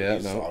Flair yet.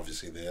 He's No.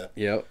 obviously there.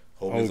 Yep.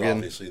 Hogan's Hogan.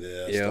 obviously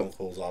there. Yep. Stone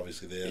Cold's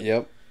obviously there.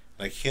 Yep.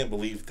 And I can't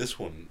believe this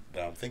one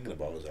that I'm thinking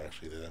about is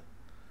actually there.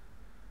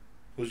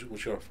 What's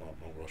your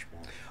Mount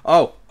Rushmore?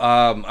 Oh,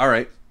 all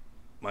right.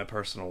 My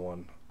personal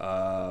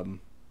one.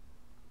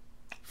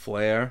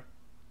 Flair.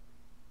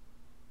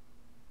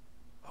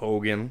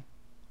 Hogan.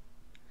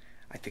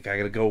 I think I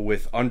gotta go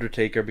with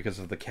Undertaker because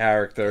of the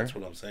character. That's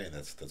what I'm saying.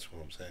 That's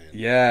what I'm saying.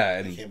 Yeah, I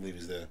and can't believe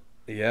he's there.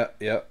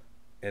 yeah,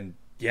 and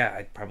yeah,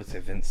 I'd probably say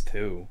Vince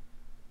too.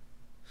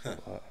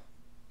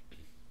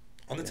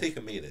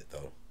 Undertaker made it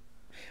though.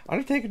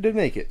 Undertaker did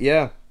make it,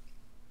 yeah,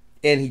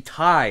 and he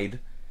tied.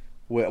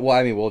 Well,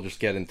 I mean, we'll just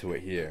get into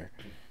it here.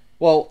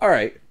 Well, all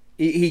right,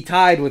 he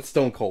tied with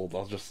Stone Cold.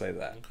 I'll just say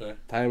that. Okay.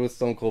 Tied with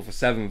Stone Cold for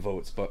 7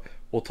 votes, but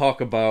we'll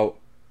talk about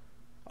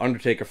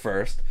Undertaker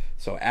first.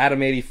 So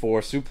Adam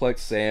 84, Suplex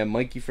Sam,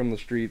 Mikey from the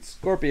Streets,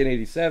 Scorpion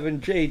 87,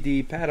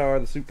 JD, Pat R,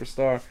 the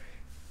Superstar,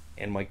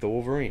 and Mike the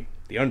Wolverine,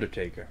 the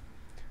Undertaker.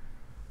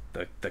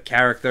 The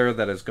character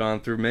that has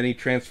gone through many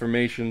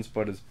transformations,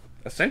 but has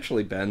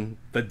essentially been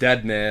the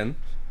dead man,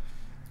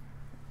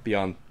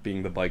 beyond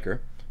being the biker.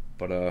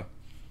 But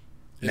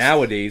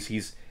nowadays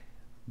he's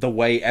the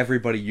way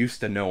everybody used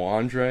to know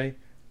Andre.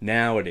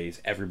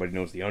 Nowadays everybody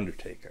knows the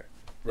Undertaker.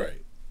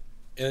 Right.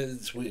 And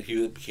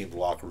he became the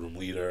locker room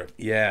leader.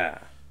 Yeah.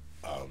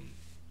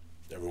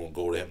 Everyone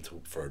go to him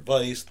for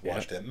advice,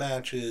 watch their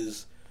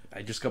matches.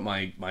 I just got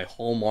my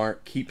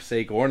Hallmark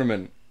keepsake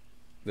ornament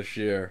this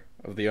year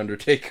of the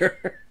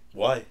Undertaker.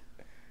 Why?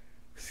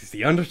 'Cause he's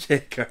the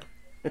Undertaker.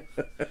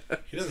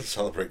 He doesn't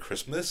celebrate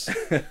Christmas.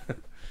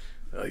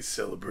 I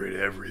celebrate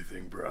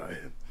everything,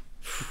 Brian.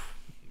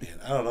 Man,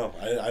 I don't know.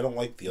 I don't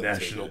like the Undertaker.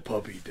 National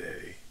Puppy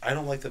Day. I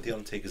don't like that the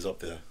Undertaker's up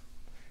there.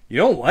 You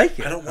don't like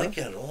it? I don't like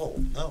it at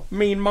all. No.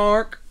 Mean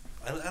Mark.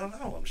 I don't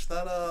know. I'm just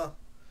not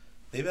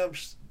maybe I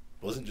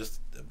wasn't just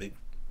a big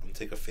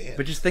Undertaker fan.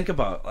 But just think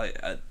about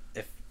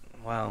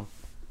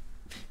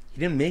he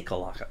didn't make a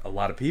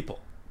lot of people.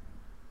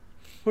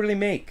 Who did he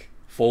make?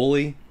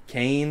 Foley,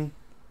 Kane.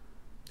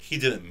 He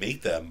didn't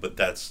make them, but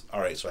that's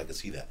all right. So I can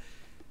see that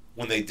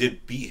when they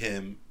did beat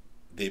him,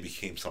 they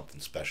became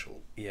something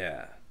special.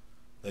 Yeah,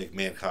 Like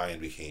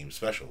Mankind became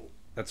special.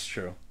 that's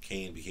true.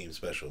 Kane became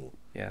special.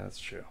 Yeah, that's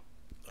true.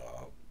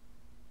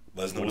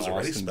 Lesnar was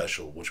already Austin.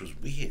 special, which was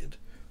weird.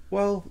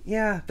 Well,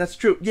 yeah, that's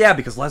true. Yeah,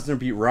 because Lesnar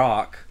beat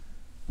Rock.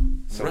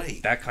 So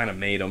Right. that kind of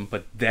made him,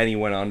 but then he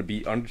went on to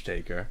beat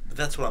Undertaker. But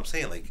that's what I'm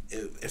saying. Like,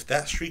 if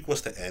that streak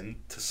was to end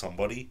to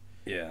somebody,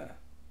 Yeah.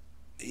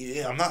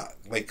 yeah, I'm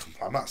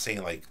not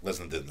saying like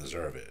Lesnar didn't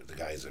deserve it. The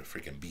guy's a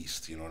freaking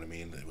beast. You know what I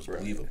mean? It was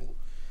believable.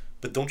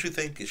 But don't you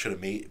think it should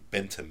have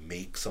been to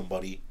make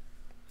somebody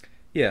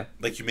Yeah.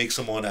 like you make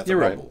someone at the You're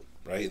right. Rumble,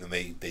 right? And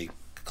then they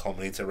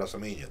culminates at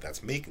WrestleMania.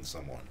 That's making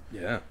someone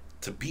Yeah.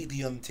 to beat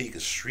the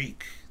Undertaker's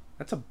streak.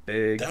 That's a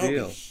big That would be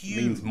deal. huge.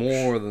 Means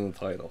more than the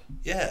title.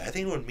 Yeah, I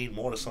think it would mean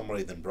more to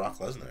somebody than Brock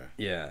Lesnar.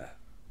 Yeah.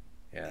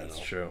 Yeah, that's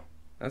know? true.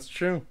 That's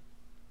true.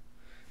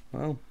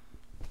 Well,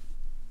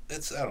 I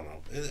don't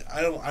know.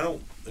 I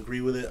don't agree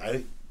with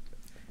it.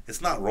 It's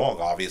not wrong,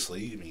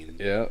 obviously. I mean,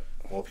 yeah.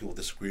 more people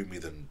disagree with me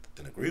than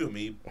agree with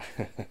me,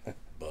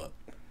 but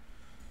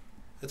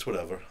it's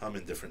whatever. I'm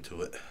indifferent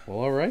to it. Well,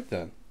 all right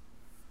then.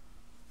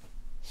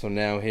 So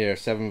now here,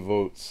 7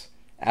 votes.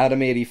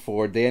 Adam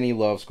 84, Danny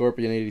Love,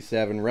 Scorpion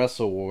 87,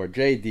 Wrestle War,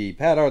 JD,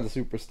 Pat R the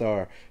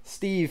Superstar,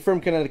 Steve from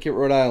Connecticut,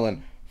 Rhode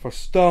Island, for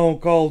Stone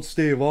Cold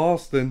Steve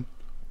Austin.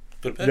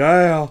 Good pick.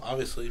 Yeah.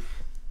 Obviously.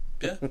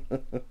 Yeah.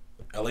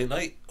 LA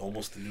Knight,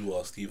 almost the new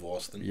Steve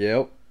Austin.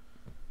 Yep.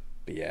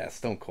 But yeah,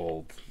 Stone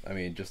Cold. I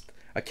mean, just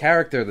a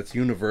character that's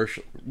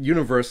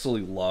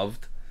universally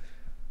loved.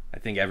 I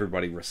think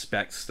everybody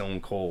respects Stone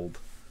Cold.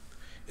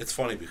 It's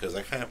funny because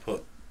I kind of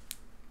put,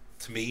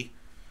 to me,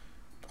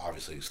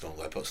 obviously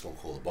I put Stone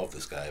Cold above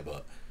this guy,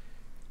 but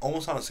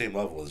almost on the same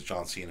level as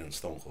John Cena and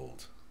Stone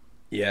Cold.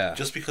 Yeah.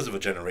 Just because of a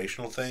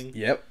generational thing.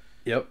 Yep.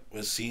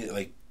 Was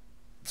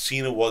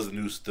Cena was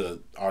the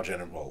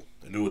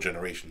newer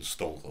generation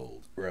Stone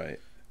Cold. Right.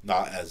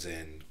 Not as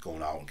in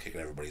going out and kicking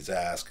everybody's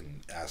ass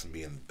and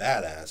being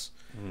badass,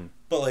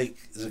 but like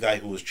is a guy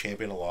who was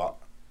championed a lot.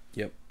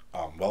 Yep.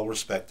 Well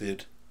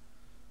respected.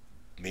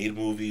 Made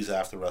movies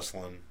after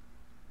wrestling.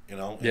 You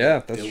know. Yeah,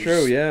 that's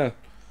true. Yeah.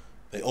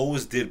 They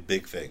always did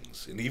big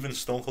things, and even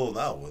Stone Cold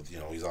now with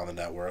he's on the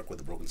network with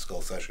the Broken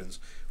Skull Sessions,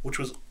 which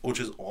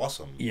is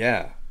awesome.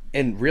 Yeah,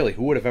 and really,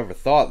 who would have ever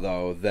thought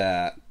though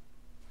that,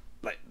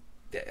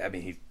 I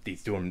mean,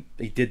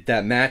 he did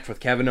that match with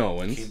Kevin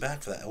Owens. He came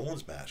back for that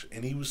Owens match,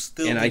 and he was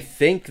still. And I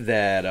think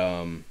that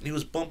he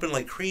was bumping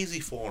like crazy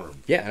for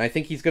him. Yeah, and I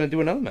think he's gonna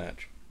do another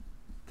match.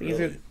 I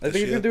think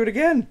he's gonna do it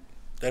again.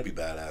 That'd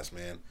be badass,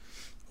 man.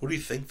 Who do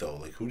you think though?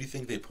 Like, who do you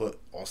think they put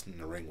Austin in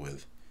the ring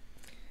with?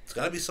 It's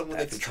got to be someone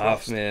they can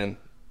trust. Tough, man.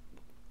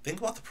 Think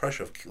about the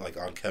pressure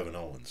on Kevin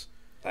Owens.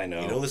 I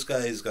know. This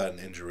guy's got an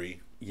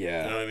injury.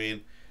 Yeah. You know what I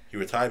mean? He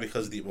retired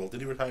because of the... Well,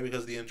 did he retire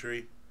because of the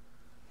injury?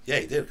 Yeah,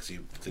 he did. Because he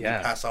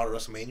passed out at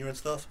WrestleMania and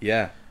stuff.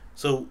 Yeah.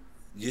 So,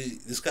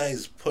 this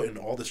guy's putting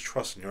all this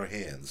trust in your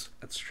hands.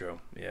 That's true.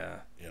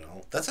 Yeah.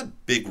 That's a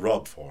big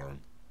rub for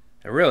him.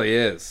 It really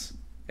is.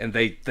 And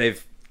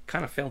they've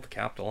kind of failed to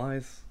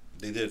capitalize.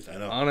 They did, I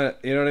know. On it,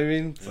 you know what I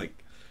mean? It's like...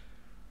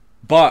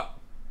 But...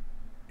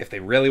 if they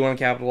really want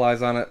to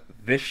capitalize on it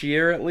this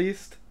year at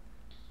least,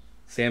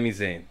 Sami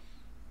Zayn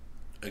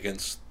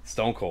against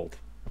Stone Cold.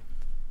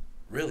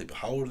 Really? But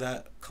how would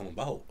that come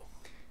about?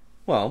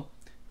 Well,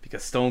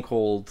 because Stone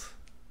Cold...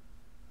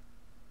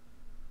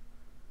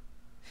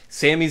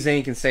 Sami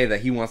Zayn can say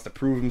that he wants to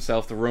prove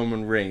himself to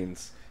Roman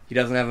Reigns. He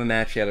doesn't have a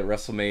match yet at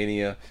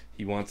WrestleMania.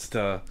 He wants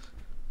to,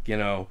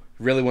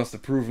 really wants to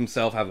prove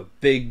himself, have a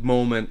big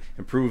moment,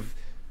 and prove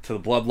to the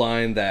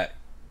bloodline that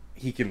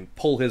he can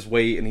pull his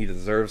weight and he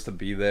deserves to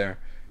be there.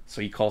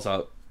 So he calls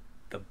out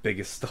the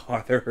biggest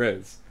star there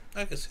is.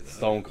 I can see that.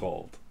 Stone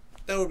Cold.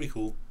 That would be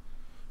cool.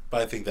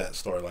 But I think that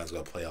storyline's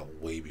going to play out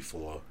way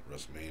before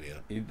WrestleMania.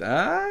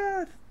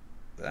 I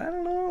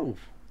don't know.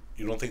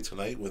 You don't think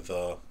tonight with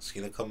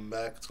Cena coming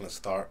back, it's going to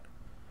start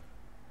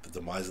the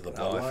demise of the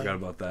bloodline? Oh, I forgot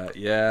about that.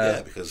 Yeah.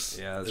 Yeah, because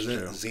that's isn't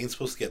true. Zayn's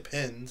supposed to get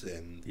pinned,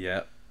 and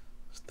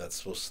that's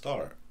supposed to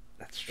start.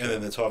 That's true. And then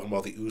they're talking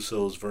about the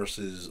Usos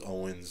versus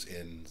Owens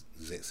and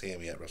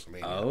Sami at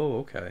WrestleMania. Oh,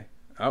 okay.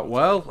 Oh,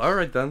 well, all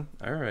right then.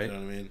 All right. You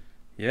know what I mean?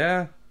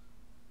 Yeah.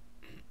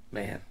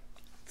 Man,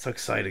 it's so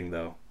exciting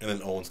though. And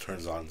then Owens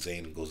turns on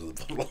Zayn and goes to the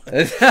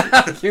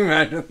bloodline. Can you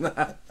imagine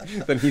that?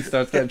 Then he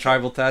starts getting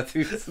tribal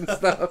tattoos and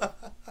stuff.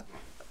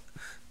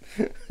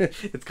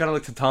 It's kind of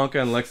like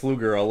Tatanka and Lex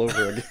Luger all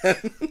over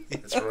again.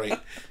 That's right.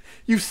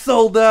 You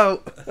sold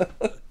out.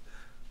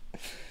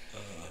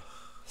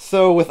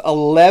 So with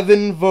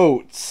 11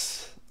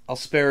 votes, I'll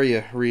spare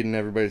you reading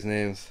everybody's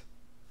names.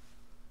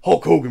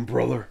 Hulk Hogan,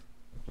 brother.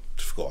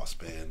 Of course,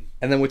 man.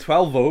 And then with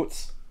 12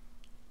 votes,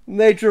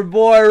 Nature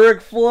Boy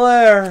Ric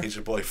Flair.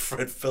 Nature Boy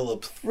Fred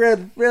Phillips.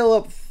 Fred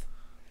Phillips.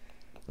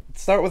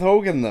 Let's start with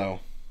Hogan,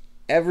 though.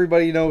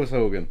 Everybody knows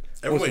Hogan.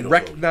 Everybody Most knows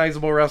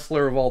recognizable Hogan.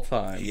 Wrestler of all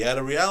time. He had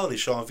a reality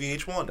show on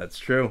VH1. That's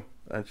true.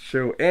 That's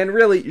true. And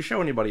really, you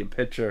show anybody a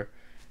picture,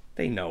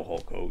 they know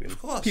Hulk Hogan. Of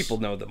course. People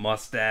know the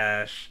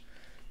mustache,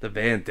 the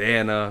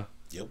bandana.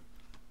 Yep.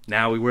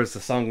 Now he wears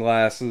the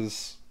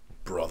sunglasses.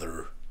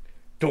 Brother.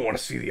 Don't want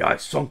to see the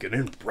eyes sunken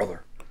in,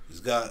 brother.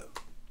 He's got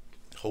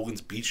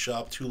Hogan's Beach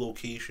Shop, 2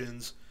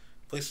 locations.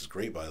 The place is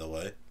great, by the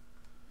way.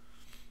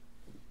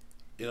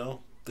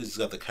 He's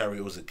got the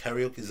karaoke. Was it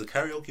karaoke? Is the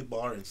karaoke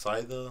bar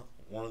inside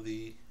one of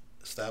the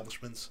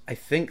establishments? I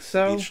think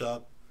so. Beach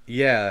Shop.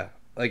 Yeah.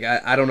 Like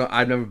I don't know.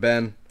 I've never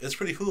been. It's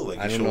pretty cool.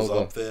 Like he shows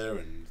up there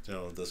and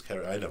does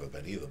karaoke. I've never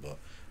been either, but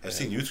I've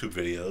seen YouTube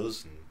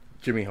videos. And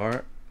Jimmy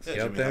Hart.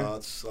 Yeah, Jimmy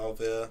Hart's out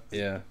there.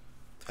 Yeah.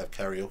 Have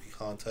karaoke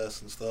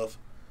contests and stuff.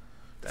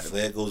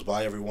 Flair goes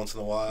by every once in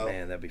a while.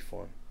 Man, that'd be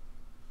fun.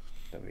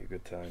 That'd be a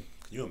good time.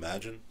 Can you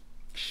imagine?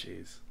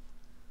 Jeez.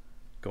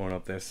 Going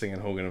up there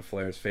singing Hogan and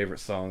Flair's favorite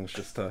songs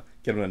just to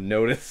get them to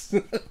notice.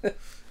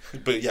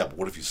 But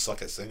what if you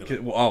suck at singing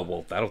them?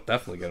 Well, that'll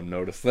definitely get them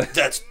noticed.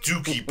 That's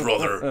Dookie,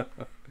 brother.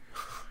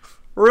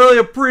 Really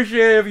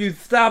appreciate it if you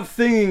stop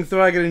singing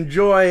so I can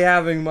enjoy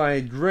having my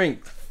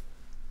drink.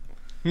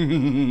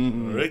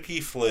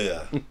 Ricky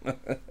Flair.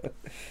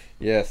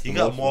 Yes. He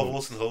got more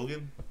votes than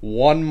Hogan?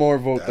 One more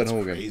vote than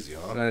Hogan. That's crazy,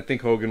 huh? And I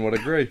think Hogan would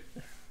agree.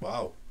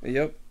 Wow.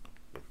 Yep.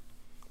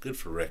 Good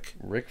for Rick.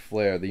 Ric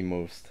Flair, the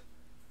most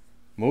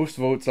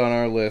votes on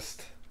our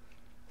list.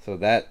 So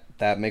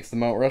that makes the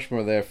Mount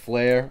Rushmore there.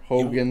 Flair,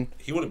 Hogan.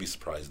 He wouldn't be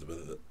surprised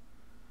with it.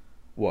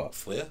 What?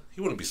 Flair?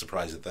 He wouldn't be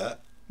surprised at that.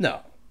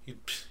 No. He'd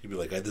be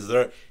like, I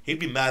deserve. He'd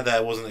be mad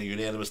that it wasn't a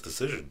unanimous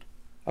decision.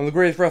 I'm the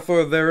greatest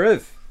wrestler there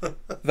is. Does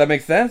that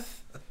make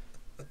sense?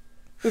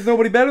 There's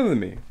nobody better than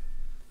me.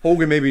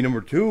 Hogan may be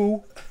number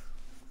 2.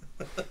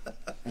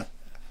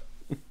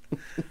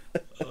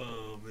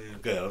 Oh man,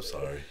 good. I'm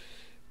sorry.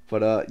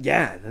 But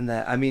yeah, then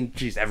that. I mean,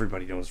 geez,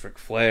 everybody knows Ric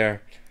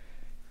Flair.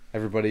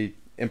 Everybody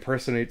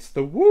impersonates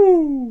the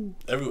woo.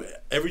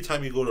 Every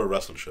time you go to a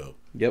wrestling show,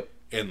 Yep.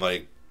 and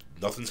like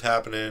nothing's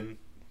happening,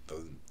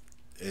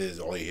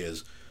 all you hear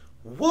is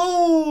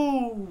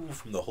whoa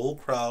from the whole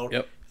crowd.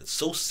 Yep. It's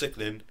so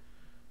sickening,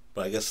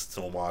 but I guess it's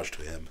an homage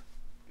to him.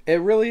 It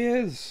really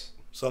is.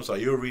 So I'm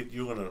sorry, you're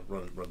gonna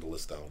run the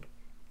list down.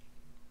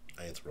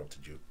 I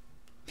interrupted you.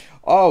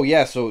 Oh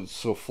yeah, so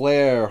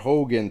Flair,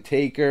 Hogan,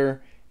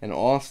 Taker, and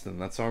Austin.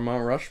 That's our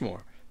Mount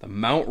Rushmore. The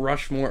Mount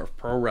Rushmore of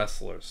pro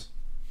wrestlers.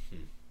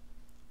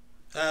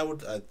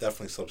 I'd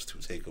definitely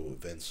substitute Taker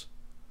with Vince.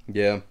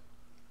 Yeah.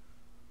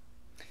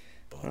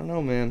 I don't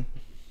know, man.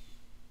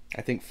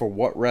 I think for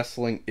what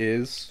wrestling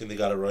is, Think they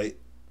got it right?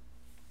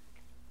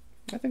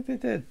 I think they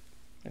did.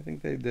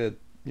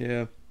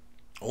 Yeah.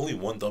 Only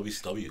one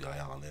WCW guy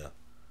on there.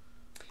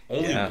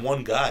 Only Yeah.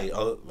 one guy,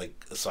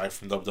 aside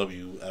from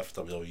WWF,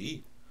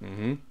 WWE.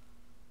 Mm-hmm.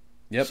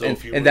 Yep, So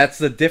if you and were- that's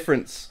the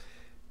difference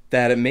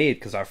that it made,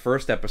 because our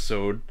first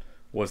episode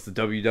was the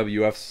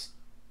WWF/E,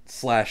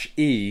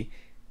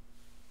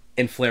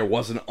 and Flair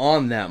wasn't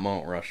on that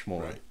Mount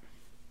Rushmore. Right.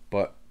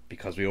 But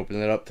because we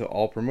opened it up to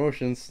all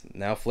promotions,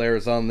 now Flair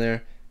is on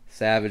there.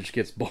 Savage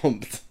gets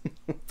bumped.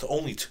 To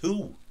only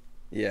 2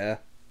 Yeah.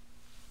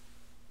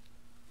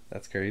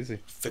 That's crazy.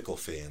 fickle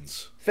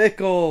fans.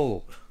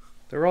 Fickle!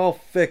 They're all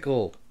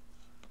fickle.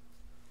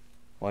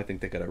 Well, I think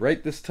they got it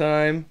right this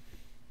time.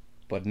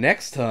 But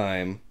next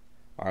time,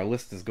 our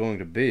list is going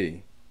to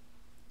be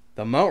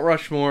the Mount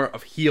Rushmore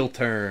of heel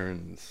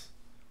turns.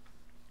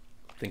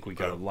 I think we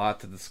got a lot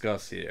to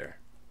discuss here.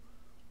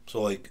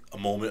 So, like, a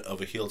moment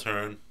of a heel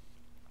turn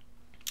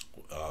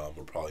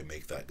would probably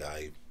make that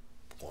guy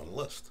go on the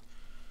list.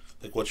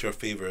 Like, what's your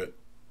favorite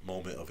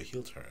moment of a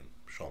heel turn?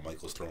 Shawn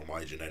Michaels throwing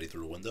Maya Jannetty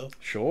through a window?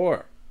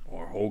 Sure.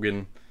 Or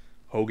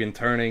Hogan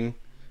turning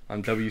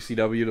on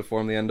WCW to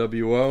form the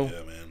NWO.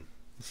 Yeah, man.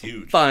 It's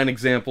huge. Fine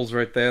examples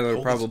right there. They're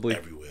Hogan's probably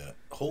everywhere.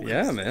 Hogan's,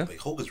 Yeah, man. Like,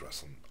 Hogan's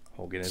wrestling.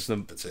 Hogan is the.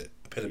 That's it.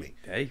 Epitome.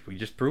 Hey, we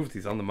just proved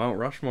he's on the Mount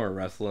Rushmore of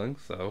wrestling,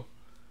 so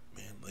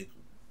Man, like,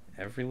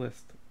 every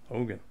list,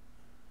 Hogan.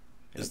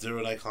 is there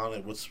an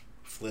iconic... What's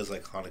Flair's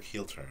iconic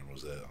heel turn?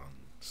 Was it on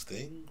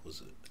Sting?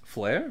 Was it...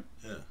 Flair?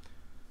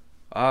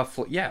 Yeah.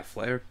 Yeah,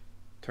 Flair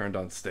turned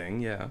on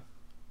Sting. Yeah.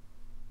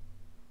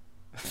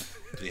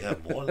 Do you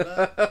have more than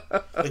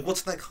that? Like,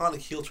 what's an iconic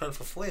heel turn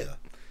for Flair? I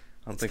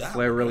don't It's think that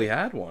Flair one, really right?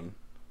 had one.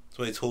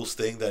 So he told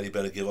Sting that he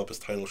better give up his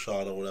title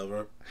shot or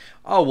whatever.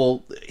 Oh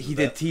well, he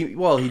That-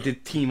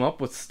 did team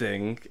up with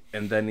Sting,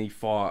 and then he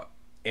fought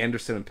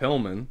Anderson and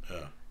Pillman,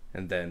 Yeah,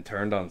 and then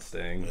turned on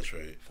Sting. that's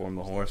right. Formed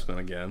the Horsemen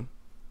again.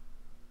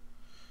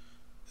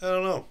 I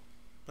don't know.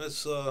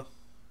 That's what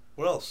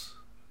else?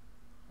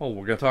 Oh,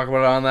 we're gonna talk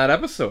about it on that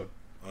episode.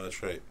 Oh,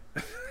 that's right.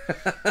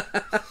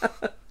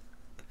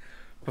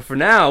 But for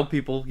now,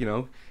 people,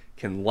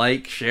 can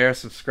like, share,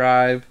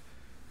 subscribe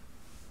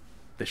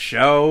the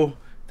show.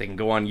 They can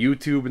go on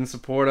YouTube and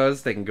support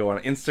us. They can go on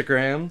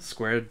Instagram,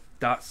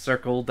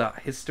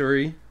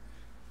 squared.circle.history.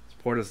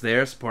 Support us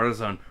there. Support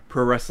us on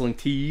Pro Wrestling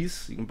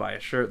Tees. You can buy a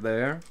shirt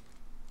there.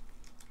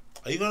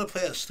 Are you gonna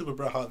play that stupid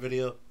Bret Hart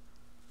video?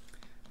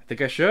 I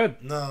think I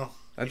should. No.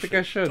 I you think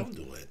I should. Don't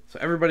do it. So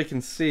everybody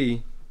can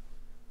see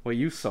what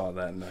you saw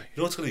that night. You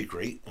know what's gonna be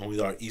great when we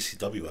do our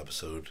ECW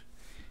episode?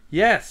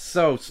 Yes,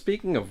 so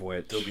speaking of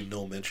which... There'll be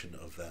no mention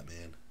of that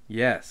man.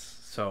 Yes,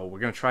 so we're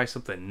going to try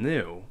something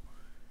new.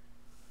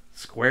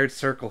 Squared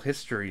Circle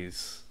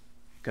History's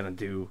going to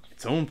do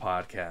its own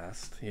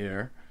podcast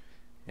here.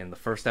 In the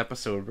first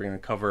episode, we're going to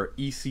cover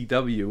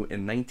ECW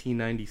in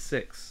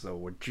 1996. So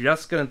we're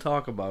just going to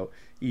talk about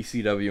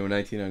ECW in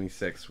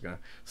 1996. We're going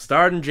to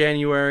start in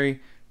January,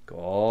 go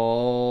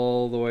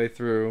all the way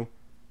through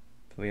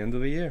to the end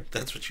of the year.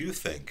 That's what you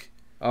think.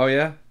 Oh,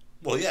 yeah?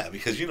 Well, yeah,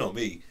 because you know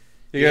me.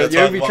 You're gotta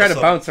going talk to be about trying to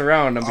some- bounce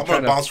around. I'm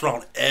gonna bounce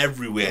around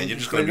everywhere, and you're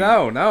just gonna be,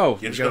 No. You're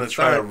we just gotta gonna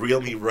try to start.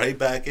 reel me right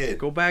back in.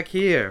 Go back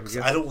here.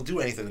 I don't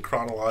do anything in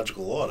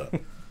chronological order.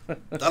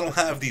 I don't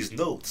have these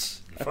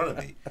notes in front of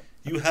me.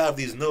 You have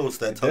these notes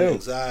that tell you do.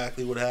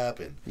 exactly what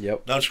happened.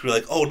 Yep. Now it's gonna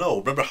be like, oh no,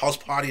 remember House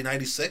Party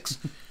 '96?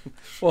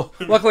 Well,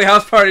 luckily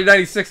House Party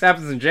 96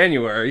 happens in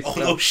January. Oh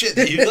so- no, shit!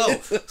 There you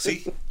go.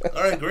 See,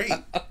 all right, great.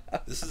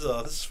 This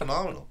is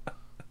phenomenal.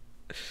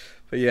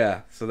 But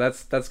yeah, so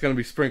that's going to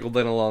be sprinkled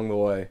in along the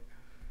way.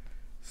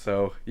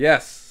 So,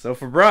 yes. So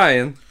for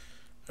Brian,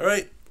 All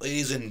right,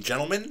 ladies and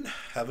gentlemen,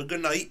 have a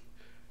good night.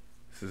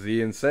 this is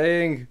Ian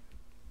saying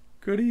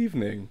good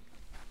evening.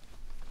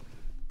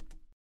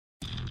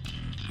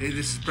 Hey,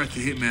 this is Bret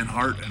the Hitman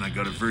Hart, and I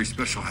got a very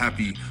special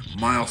happy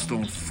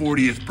milestone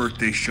 40th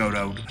birthday shout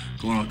out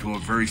going out to a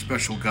very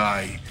special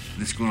guy.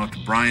 And this is going out to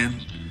Brian,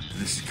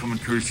 and this is coming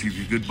courtesy of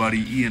your good buddy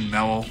Ian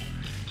Mello,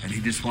 and he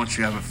just wants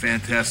you to have a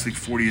fantastic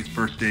 40th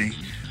birthday.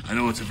 I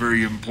know it's a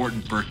very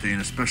important birthday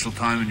and a special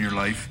time in your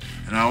life,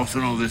 and I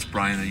also know this,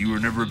 Brian, that you were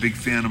never a big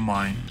fan of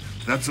mine.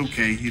 That's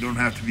okay, you don't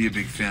have to be a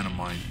big fan of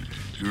mine.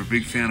 You were a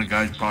big fan of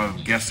guys, probably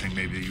I'm guessing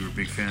maybe that you were a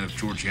big fan of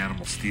George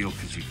Animal Steel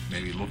because you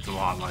maybe looked a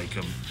lot like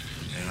him.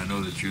 And I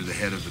know that you're the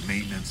head of the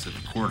maintenance at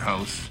the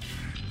courthouse.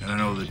 And I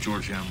know that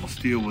George Animal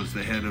Steel was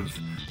the head of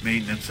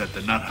maintenance at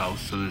the Nut House,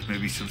 so there's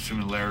maybe some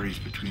similarities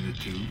between the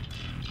two.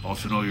 I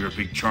also know you're a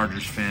big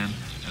Chargers fan,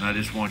 and I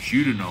just want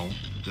you to know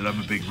that I'm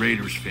a big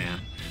Raiders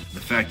fan. And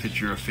the fact that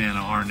you're a fan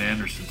of Arn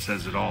Anderson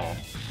says it all.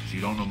 Because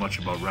you don't know much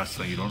about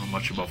wrestling, you don't know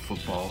much about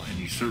football, and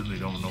you certainly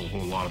don't know a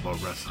whole lot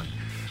about wrestling.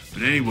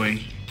 But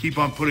anyway, keep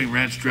on putting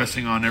ranch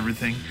dressing on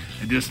everything,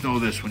 and just know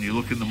this, when you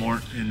look in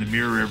the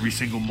mirror every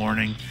single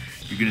morning,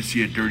 you're going to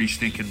see a dirty,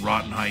 stinking,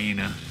 rotten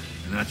hyena,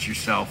 and that's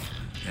yourself.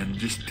 And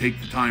just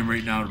take the time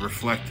right now to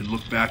reflect and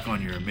look back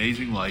on your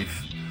amazing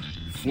life.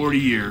 40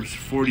 years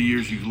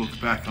you can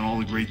look back on all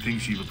the great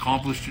things you've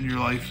accomplished in your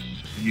life,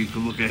 and you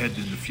can look ahead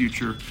in the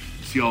future,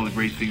 see all the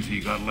great things that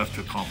you got left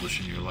to accomplish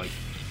in your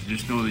life. And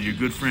just know that your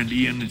good friend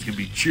Ian is going to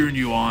be cheering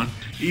you on.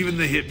 Even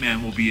the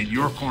Hitman will be in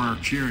your corner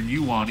cheering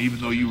you on, even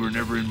though you were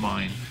never in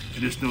mine.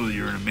 And just know that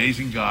you're an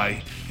amazing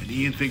guy, and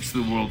Ian thinks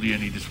of the world,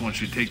 Ian. He just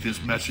wants you to take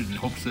this message and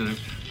hopes that it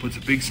puts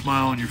a big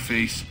smile on your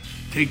face.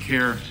 Take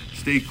care,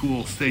 stay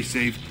cool, stay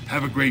safe,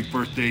 have a great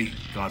birthday.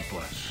 God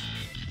bless.